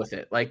to deal with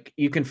it. Like,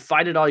 you can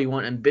fight it all you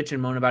want and bitch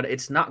and moan about it.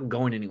 It's not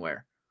going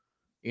anywhere.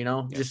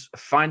 Just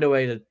find a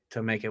way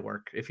to make it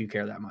work if you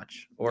care that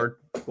much, or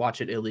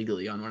watch it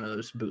illegally on one of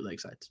those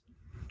bootleg sites.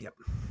 Yep.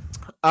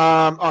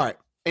 All right.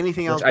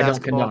 Anything else? I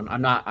don't condone.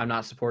 I'm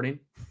not supporting.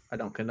 I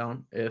don't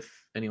condone.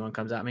 If anyone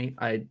comes at me,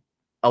 I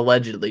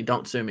allegedly,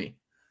 don't sue me.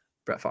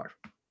 Brett Favre.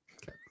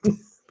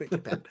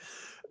 Okay.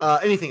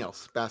 Anything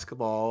else?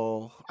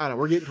 Basketball? I don't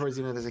know. We're getting towards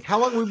the end of this. How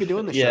long have we been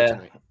doing this show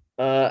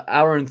tonight?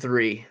 Hour and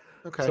 3.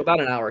 Okay. So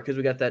about an hour because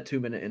we got that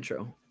 2-minute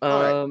intro.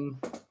 All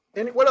right.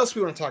 And what else do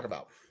we want to talk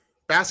about?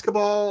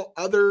 Basketball?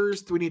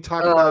 Others? Do we need to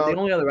talk about? The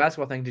only other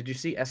basketball thing, did you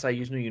see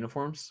SIU's new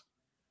uniforms?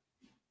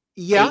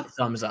 Yeah. 8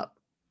 thumbs up.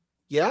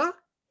 Yeah?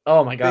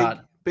 Oh my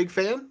God. Big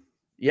fan?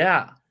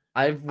 Yeah.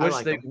 I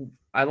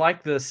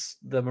like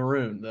the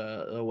maroon,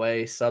 the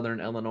way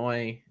Southern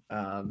Illinois,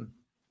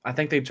 I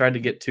think they tried to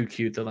get too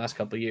cute the last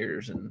couple of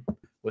years, and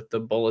with the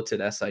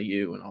bulleted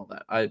SIU and all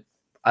that.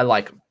 I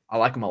like them. I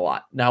like them a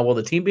lot. Now, will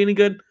the team be any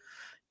good?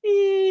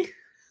 I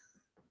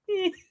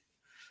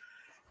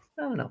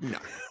don't know. No.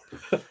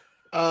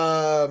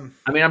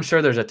 I mean, I'm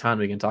sure there's a ton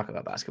we can talk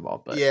about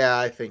basketball, but yeah,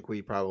 I think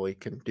we probably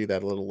can do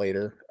that a little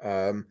later.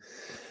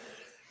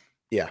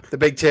 Yeah, the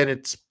Big Ten,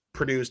 it's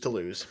Purdue's to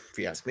lose, if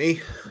you ask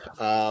me.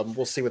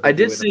 We'll see what they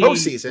do in the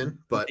postseason,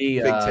 but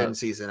the Big Ten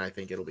season, I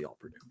think it'll be all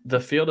Purdue.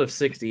 The Field of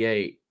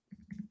 68,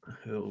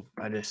 who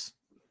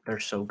they're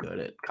so good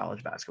at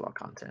college basketball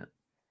content.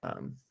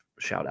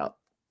 Shout out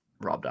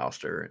Rob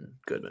Dauster and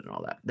Goodman and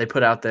all that. They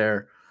put out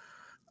their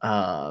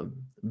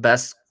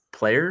best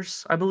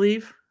players, I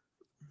believe.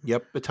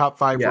 Yep, the top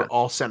 5 were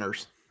all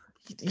centers.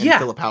 Yeah,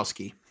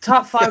 Filipowski.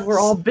 Top 5 were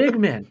all big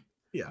men.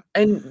 Yeah,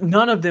 and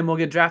none of them will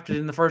get drafted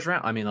in the first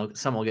round. I mean,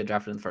 some will get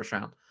drafted in the first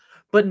round,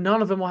 but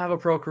none of them will have a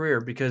pro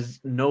career because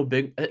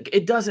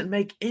it doesn't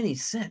make any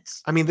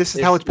sense. I mean, this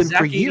is how it's been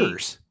for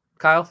years.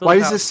 Kyle Filipowski, why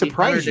does this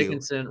surprise you?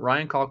 Dickinson,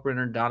 Ryan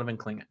Kalkbrenner, Donovan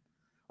Clingan.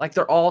 Like,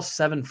 they're all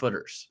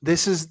 7-footers.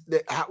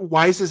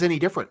 Why is this any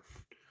different?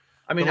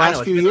 I mean, the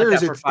last few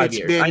years, like it's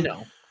been I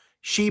know.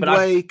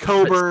 Sheboy,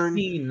 Coburn,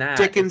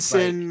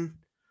 Dickinson,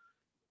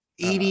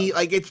 Edie.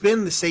 Like, it's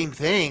been the same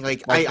thing.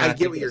 Like, I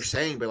get what you're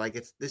saying, but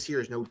like, this year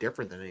is no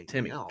different than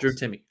anything else. Drew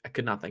Timme. I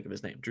could not think of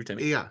his name. Drew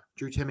Timme. Yeah,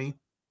 Drew Timme.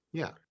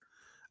 Yeah.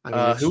 I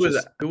mean,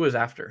 who was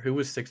after? Who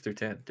was 6 through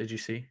 10? Did you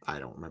see? I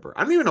don't remember.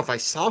 I don't even know if I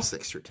saw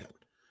 6 through 10.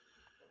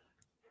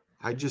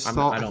 I just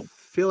I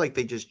feel like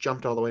they just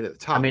jumped all the way to the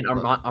top. I mean,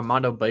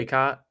 Armando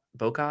Bacot.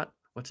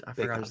 I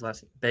forgot his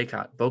last name.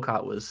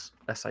 Bacot was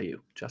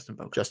SIU. Justin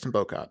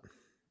Bacot.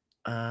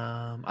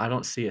 I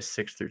don't see a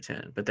 6 through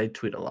 10, but they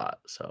tweet a lot.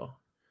 So,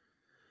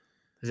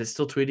 is it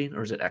still tweeting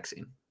or is it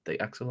Xing? They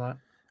X a lot.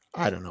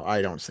 I don't know.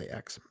 I don't say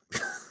X.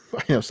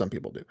 I know some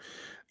people do.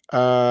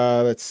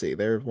 Let's see.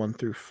 There's 1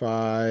 through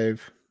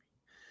 5,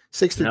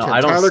 6 through 10.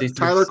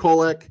 Tyler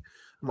Kolek,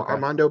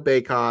 Armando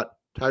Bacot,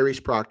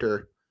 Tyrese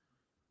Proctor.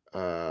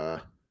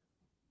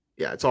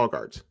 Yeah, it's all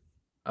guards.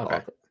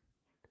 Okay.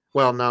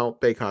 Well, no,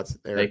 Bacot's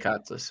there.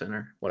 Bacot's a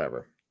center.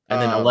 Whatever.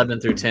 And then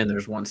 11 through 10,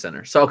 there's 1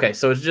 center. So, okay.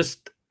 So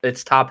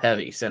it's top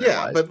heavy center.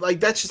 Yeah, but like,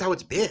 that's just how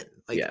it's been.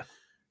 Like,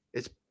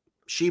 it's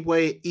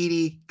Sheboy,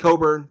 Edie,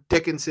 Coburn,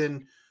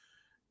 Dickinson,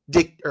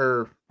 Dick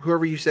or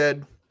whoever you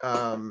said.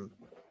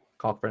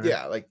 Kalkbrenner.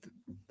 Yeah, like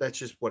that's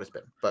just what it's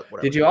been. But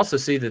whatever. Did you also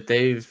see that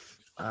they've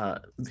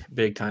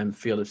big time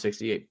Field of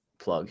 68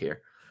 plug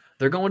here?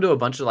 They're going to a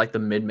bunch of like the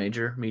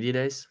mid-major media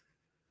days.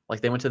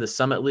 Like they went to the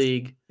Summit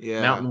League,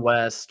 Mountain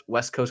West,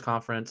 West Coast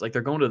Conference. Like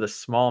they're going to the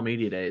small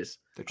media days.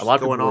 They're A lot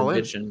of going people all were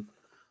in. bitching.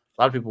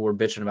 A lot of people were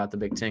bitching about the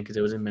Big Ten because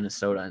it was in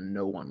Minnesota and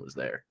no one was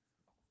there.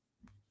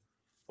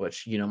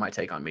 Which my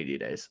take on media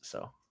days.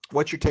 So,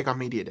 what's your take on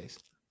media days?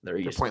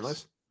 They're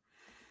pointless.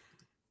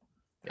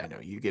 Yeah. I know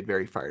you get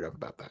very fired up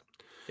about that.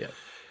 Yeah.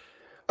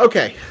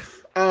 Okay.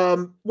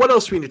 What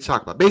else do we need to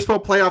talk about? Baseball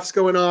playoffs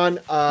going on.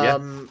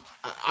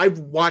 I've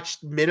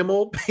watched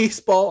minimal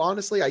baseball,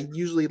 honestly. I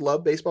usually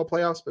love baseball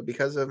playoffs, but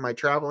because of my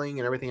traveling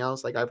and everything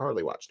else, like I've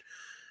hardly watched.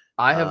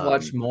 I have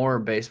watched more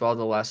baseball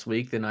the last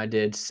week than I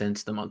did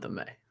since the month of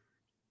May.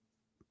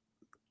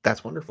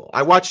 That's wonderful.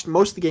 I watched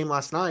most of the game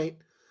last night.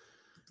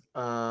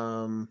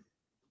 I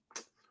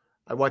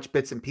watched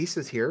bits and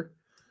pieces here.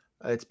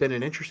 It's been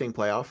an interesting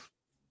playoff.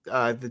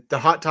 The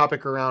hot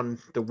topic around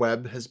the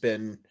web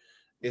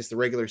is the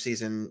regular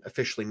season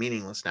officially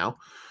meaningless now,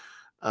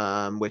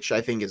 which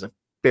I think is a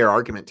fair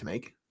argument to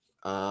make.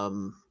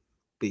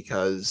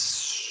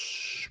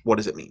 Because what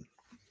does it mean?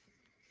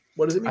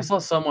 What does it mean? I saw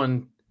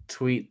someone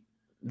tweet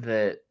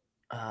that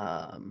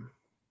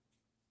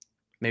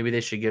maybe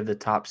they should give the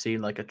top seed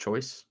like a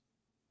choice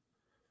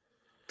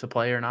to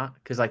play or not,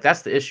 because like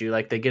that's the issue.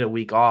 Like they get a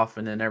week off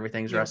and then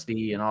everything's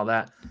rusty and all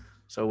that.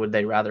 So would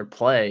they rather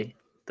play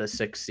the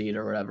 6th seed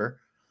or whatever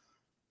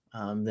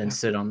than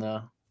sit on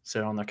the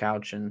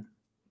couch and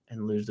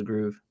lose the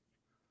groove?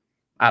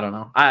 I don't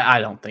know. I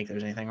don't think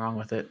there's anything wrong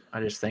with it. I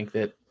just think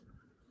that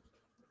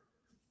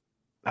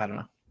I don't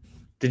know.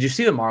 Did you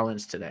see the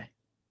Marlins today?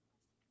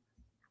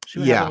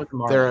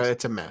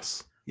 It's a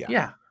mess.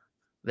 Yeah.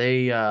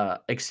 They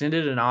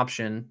extended an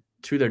option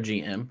to their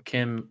GM,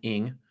 Kim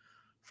Ng,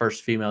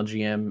 first female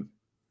GM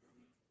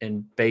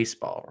in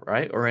baseball,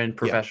 right? Or in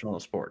professional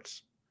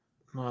sports.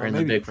 Or in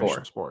the Big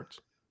Four. Sports.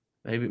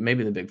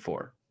 Maybe the Big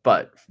Four,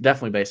 but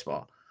definitely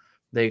baseball.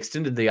 They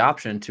extended the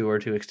option to her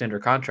to extend her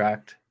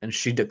contract, and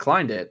she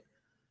declined it.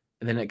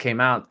 And then it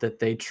came out that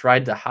they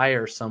tried to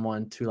hire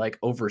someone to like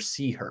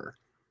oversee her.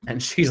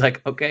 And she's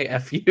like, okay,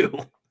 F you.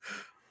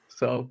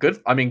 So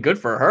good. I mean, good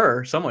for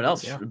her. Someone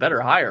else better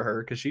hire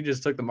her because she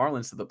just took the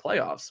Marlins to the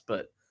playoffs.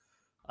 But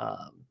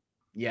that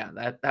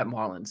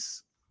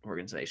Marlins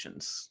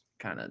organization's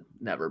kind of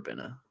never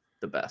been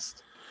the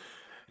best.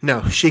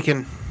 No, she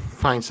can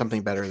find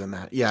something better than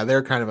that. Yeah, they're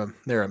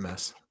a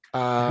mess.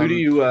 Who do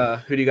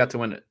you got to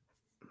win it?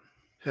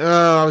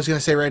 I was going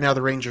to say right now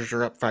the Rangers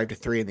are up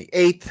 5-3 in the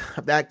 8th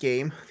of that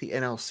game. The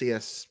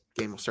NLCS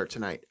game will start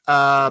tonight.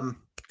 Well,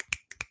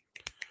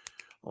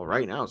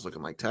 right now it's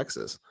looking like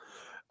Texas.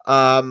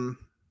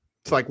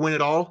 It's like win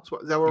it all.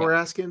 Is that what we're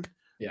asking?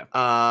 Yeah.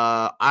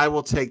 I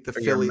will take the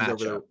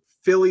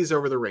Phillies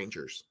over the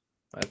Rangers.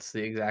 That's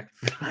the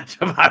exact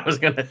matchup I was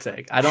going to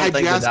take. I don't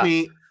think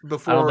the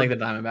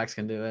Diamondbacks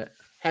can do it.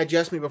 Had you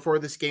asked me before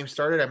this game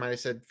started, I might have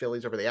said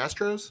Phillies over the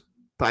Astros,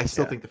 but I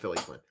still think the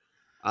Phillies win.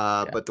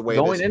 But the way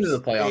going into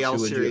the playoffs, AL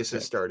series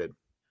has started,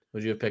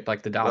 would you have picked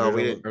like the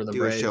Dodgers or the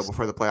Braves? A show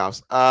before the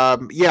playoffs.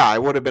 I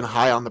would have been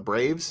high on the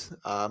Braves.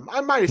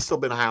 I might have still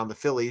been high on the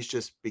Phillies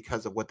just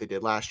because of what they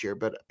did last year,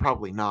 but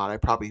probably not. I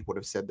probably would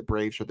have said the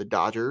Braves or the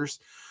Dodgers.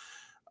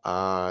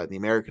 The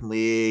American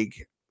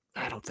League,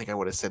 I don't think I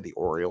would have said the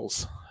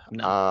Orioles.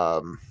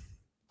 No.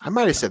 I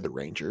might have said the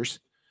Rangers.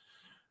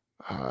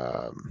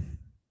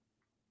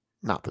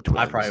 Not the Twins.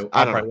 I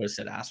probably would have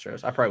said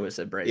Astros. I probably would have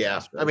said Braves. Yeah,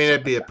 Astros, I mean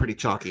it'd be a pretty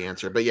chalky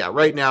answer, but yeah,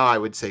 right now I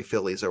would say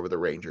Phillies over the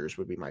Rangers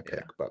would be my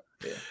pick. But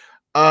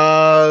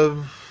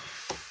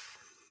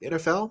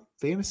NFL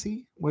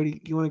fantasy, where do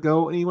you want to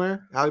go?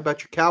 Anywhere? How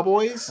about your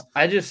Cowboys?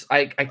 I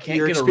can't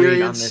get a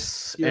read on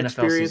this your NFL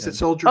experience season. at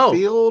Soldier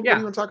Field. Yeah. What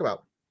do you want to talk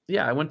about?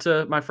 Yeah, I went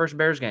to my first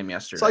Bears game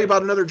yesterday. Tell you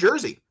about another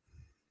jersey.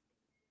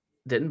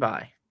 Didn't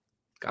buy.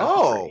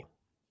 Because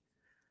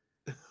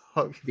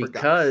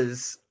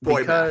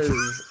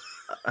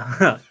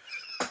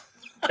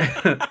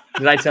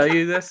did I tell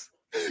you this?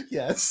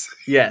 Yes.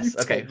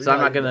 Okay. So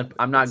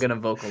I'm not gonna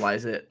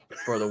vocalize it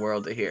for the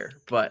world to hear.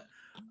 But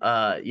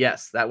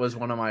yes, that was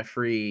one of my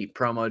free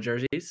promo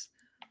jerseys.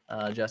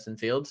 Justin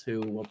Fields,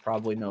 who will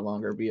probably no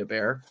longer be a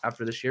Bear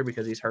after this year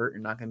because he's hurt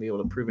and not going to be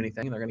able to prove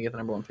anything. They're going to get the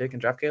number 1 pick and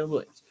draft Caleb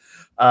Williams.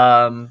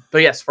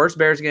 But yes, first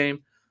Bears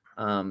game.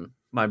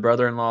 My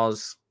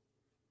brother-in-laws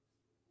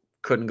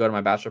couldn't go to my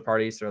bachelor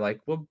party, so they're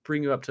like, we'll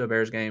bring you up to a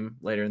Bears game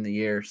later in the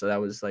year. So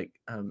that was like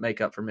make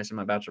up for missing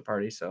my bachelor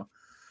party. So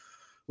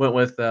went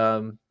with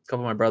a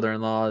couple of my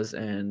brother-in-laws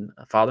and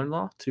a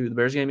father-in-law to the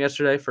Bears game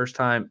yesterday. First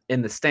time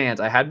in the stands.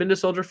 I had been to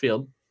Soldier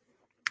Field.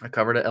 I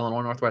covered an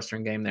Illinois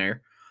Northwestern game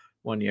there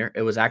one year.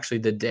 It was actually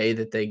the day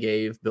that they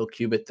gave Bill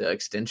Cubitt the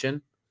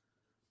extension.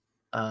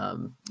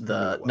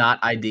 The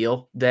not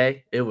ideal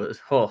day. It was,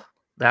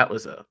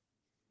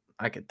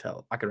 I could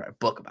write a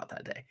book about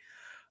that day.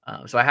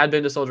 So I had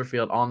been to Soldier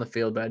Field on the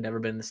field, but I'd never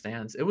been in the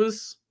stands. It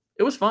was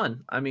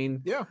fun. I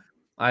mean, yeah,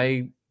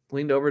 I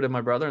leaned over to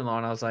my brother-in-law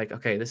and I was like,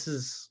 okay,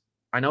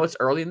 I know it's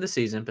early in the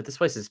season, but this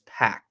place is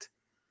packed.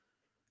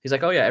 He's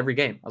like, oh yeah, every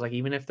game. I was like,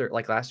 even if they're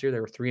like last year, they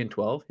were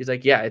 3-12. He's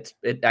like, yeah, at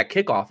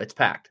kickoff, it's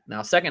packed.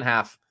 Now, second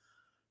half,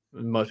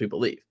 most people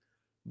leave,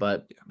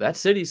 but that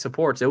city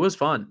supports. It was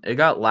fun. It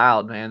got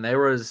loud, man. There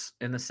was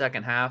in the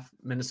second half,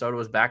 Minnesota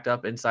was backed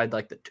up inside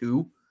like the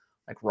 2,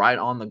 like right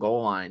on the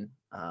goal line,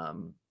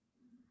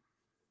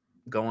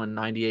 going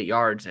 98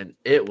 yards, and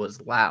it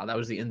was loud. That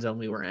was the end zone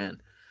we were in.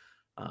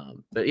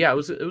 But yeah, it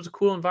was a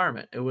cool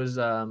environment. It was.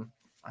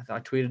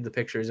 I tweeted the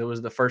pictures. It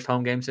was the first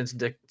home game since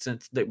Dick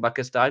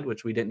Butkus died,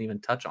 which we didn't even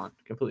touch on.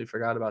 Completely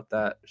forgot about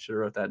that. Should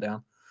have wrote that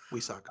down. We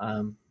suck.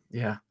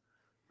 Yeah.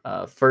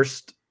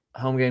 First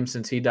home game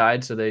since he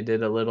died, so they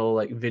did a little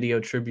like video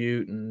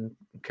tribute and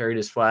carried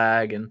his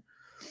flag and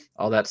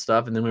all that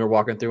stuff. And then we were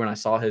walking through and I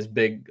saw his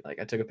big,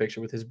 like I took a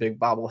picture with his big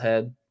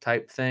bobblehead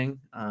type thing.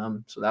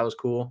 So that was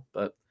cool.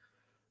 But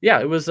yeah,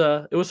 it was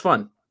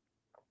fun.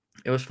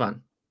 It was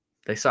fun.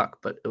 They suck,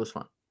 but it was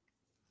fun.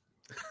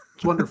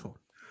 It's wonderful.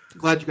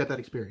 Glad you got that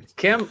experience.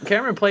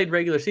 Cameron played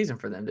regular season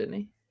for them, didn't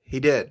he? He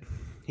did.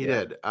 He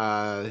did.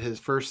 His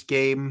first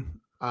game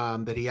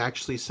that he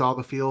actually saw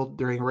the field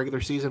during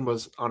regular season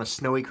was on a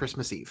snowy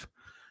Christmas Eve.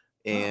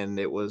 And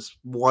it was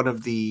one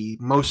of the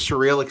most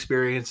surreal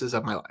experiences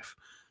of my life.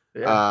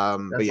 Yeah,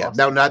 but yeah,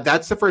 awesome.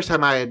 that's the first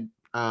time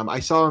I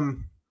saw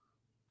him.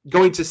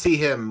 Going to see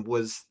him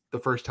was the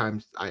first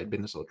time I had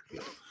been to Soldier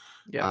Field.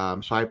 Yeah.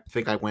 So I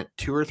think I went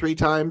 2 or 3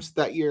 times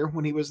that year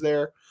when he was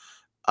there.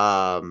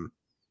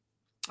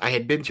 I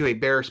had been to a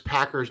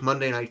Bears-Packers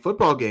Monday Night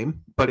Football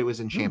game, but it was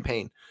in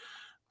Champaign.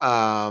 It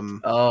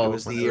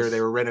was the year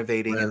they were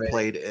renovating and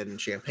played in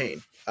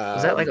Champaign.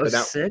 Was that like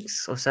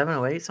 06,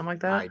 07, 08, something like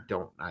that?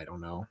 I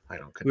don't know.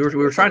 We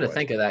were trying to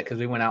think of that because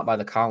we went out by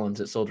the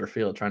columns at Soldier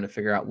Field trying to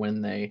figure out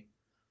when they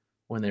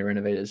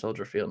renovated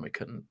Soldier Field, and we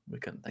couldn't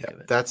think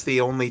of it. That's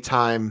the only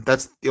time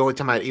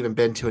I'd even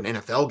been to an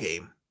NFL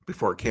game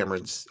before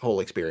Cameron's whole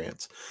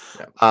experience.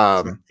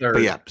 Third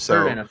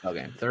NFL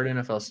game, third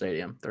NFL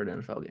stadium, third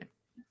NFL game.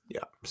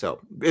 Yeah, so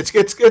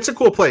it's a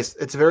cool place.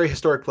 It's a very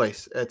historic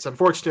place. It's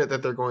unfortunate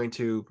that they're going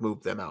to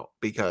move them out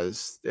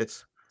because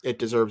it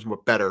deserves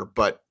better,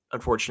 but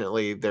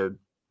unfortunately they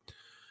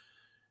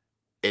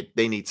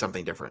need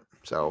something different.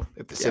 So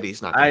if the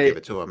city's not going to give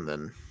it to them,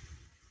 then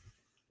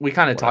we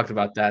kind of talked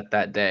about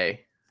that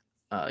day,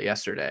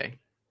 yesterday,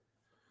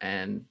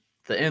 and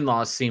the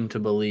in-laws seem to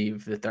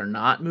believe that they're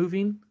not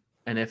moving,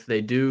 and if they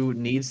do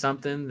need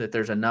something, that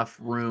there's enough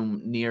room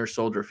near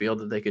Soldier Field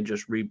that they could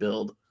just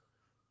rebuild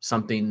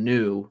something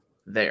new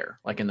there,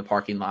 like in the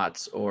parking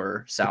lots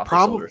or south.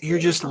 Probably you're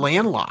just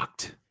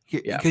landlocked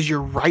because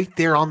you're right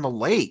there on the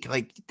lake.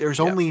 Like there's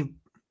only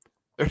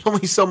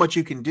so much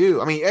you can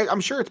do. I mean,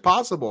 I'm sure it's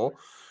possible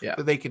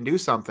that they can do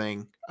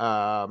something.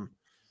 But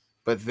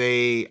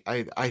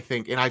I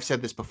think, and I've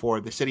said this before,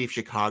 the city of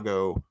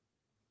Chicago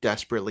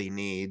desperately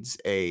needs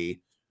a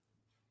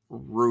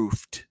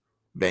roofed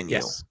venue.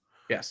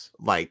 Yes.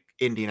 Like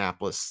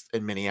Indianapolis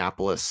and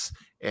Minneapolis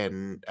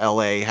and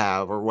LA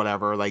have or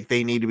whatever. Like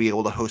they need to be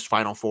able to host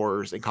Final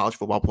Fours and college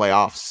football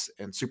playoffs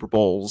and Super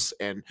Bowls.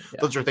 And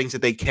those are things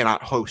that they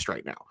cannot host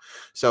right now.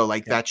 So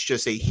that's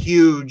just a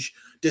huge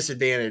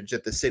disadvantage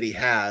that the city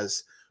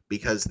has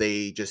because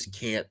they just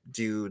can't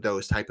do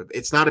those type of,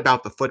 it's not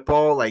about the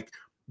football. Like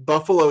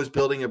Buffalo is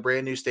building a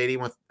brand new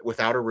stadium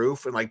without a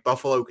roof. And like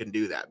Buffalo can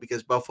do that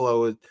because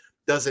Buffalo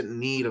doesn't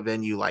need a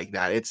venue like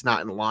that. It's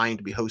not in line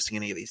to be hosting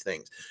any of these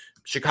things.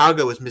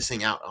 Chicago is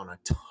missing out on a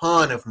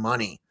ton of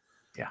money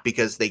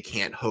because they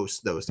can't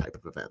host those type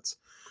of events.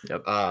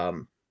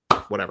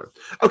 Whatever.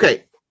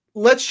 Okay,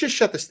 let's just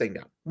shut this thing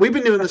down. We've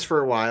been doing this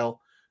for a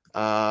while.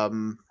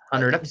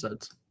 100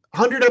 episodes.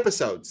 100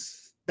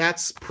 episodes.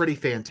 That's pretty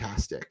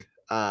fantastic.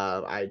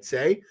 I'd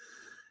say.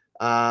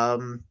 I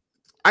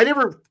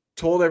never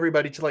told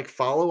everybody to like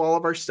follow all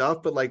of our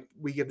stuff, but like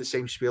we give the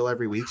same spiel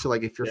every week. So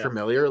like if you're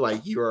familiar,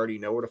 like you already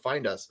know where to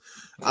find us.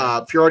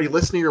 If you're already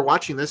listening or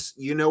watching this,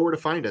 you know where to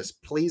find us.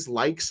 Please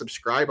like,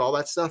 subscribe, all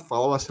that stuff.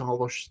 Follow us on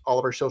all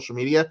of our social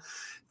media.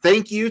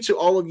 Thank you to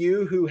all of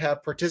you who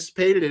have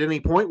participated at any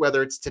point,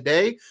 whether it's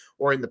today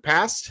or in the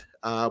past.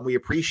 We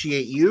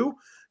appreciate you.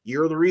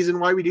 You're the reason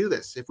why we do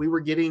this. If we were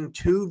getting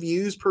 2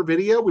 views per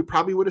video, we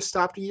probably would have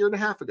stopped a year and a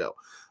half ago.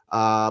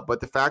 But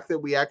the fact that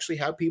we actually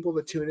have people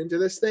that tune into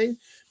this thing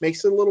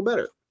makes it a little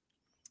better.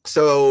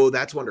 So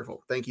that's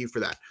wonderful. Thank you for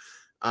that.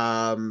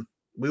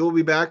 We will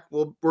be back.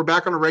 We're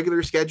back on a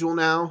regular schedule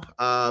now.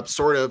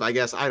 Sort of, I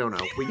guess. I don't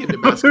know. We get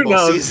into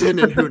basketball season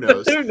and who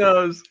knows? Who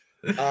knows?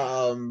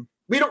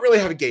 We don't really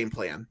have a game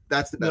plan.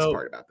 That's the best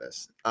part about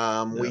this.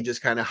 We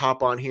just kind of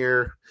hop on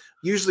here.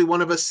 Usually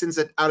one of us sends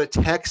out a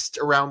text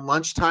around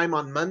lunchtime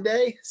on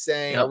Monday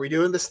saying, are we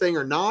doing this thing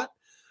or not?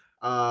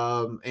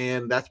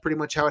 And that's pretty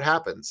much how it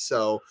happens.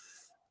 So,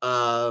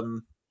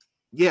 thank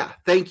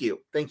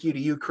you. Thank you to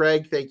you,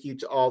 Craig. Thank you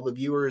to all the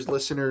viewers,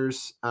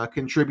 listeners,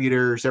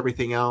 contributors,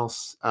 everything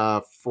else,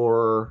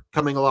 for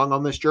coming along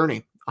on this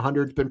journey.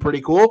 100's been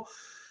pretty cool.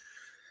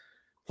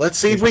 Let's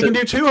see if we can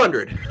do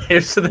 200.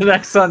 Here's to the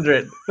next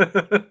 100.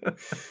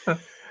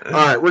 All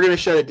right, we're gonna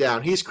shut it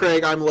down. He's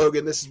Craig. I'm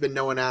Logan. This has been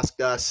No One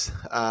Asked Us.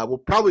 We'll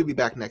probably be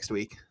back next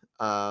week,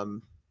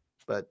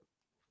 but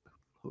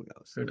who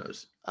knows? Who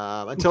knows?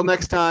 Until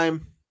next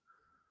time,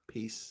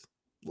 peace,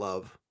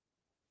 love,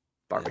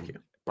 Barbecue.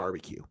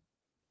 Barbecue.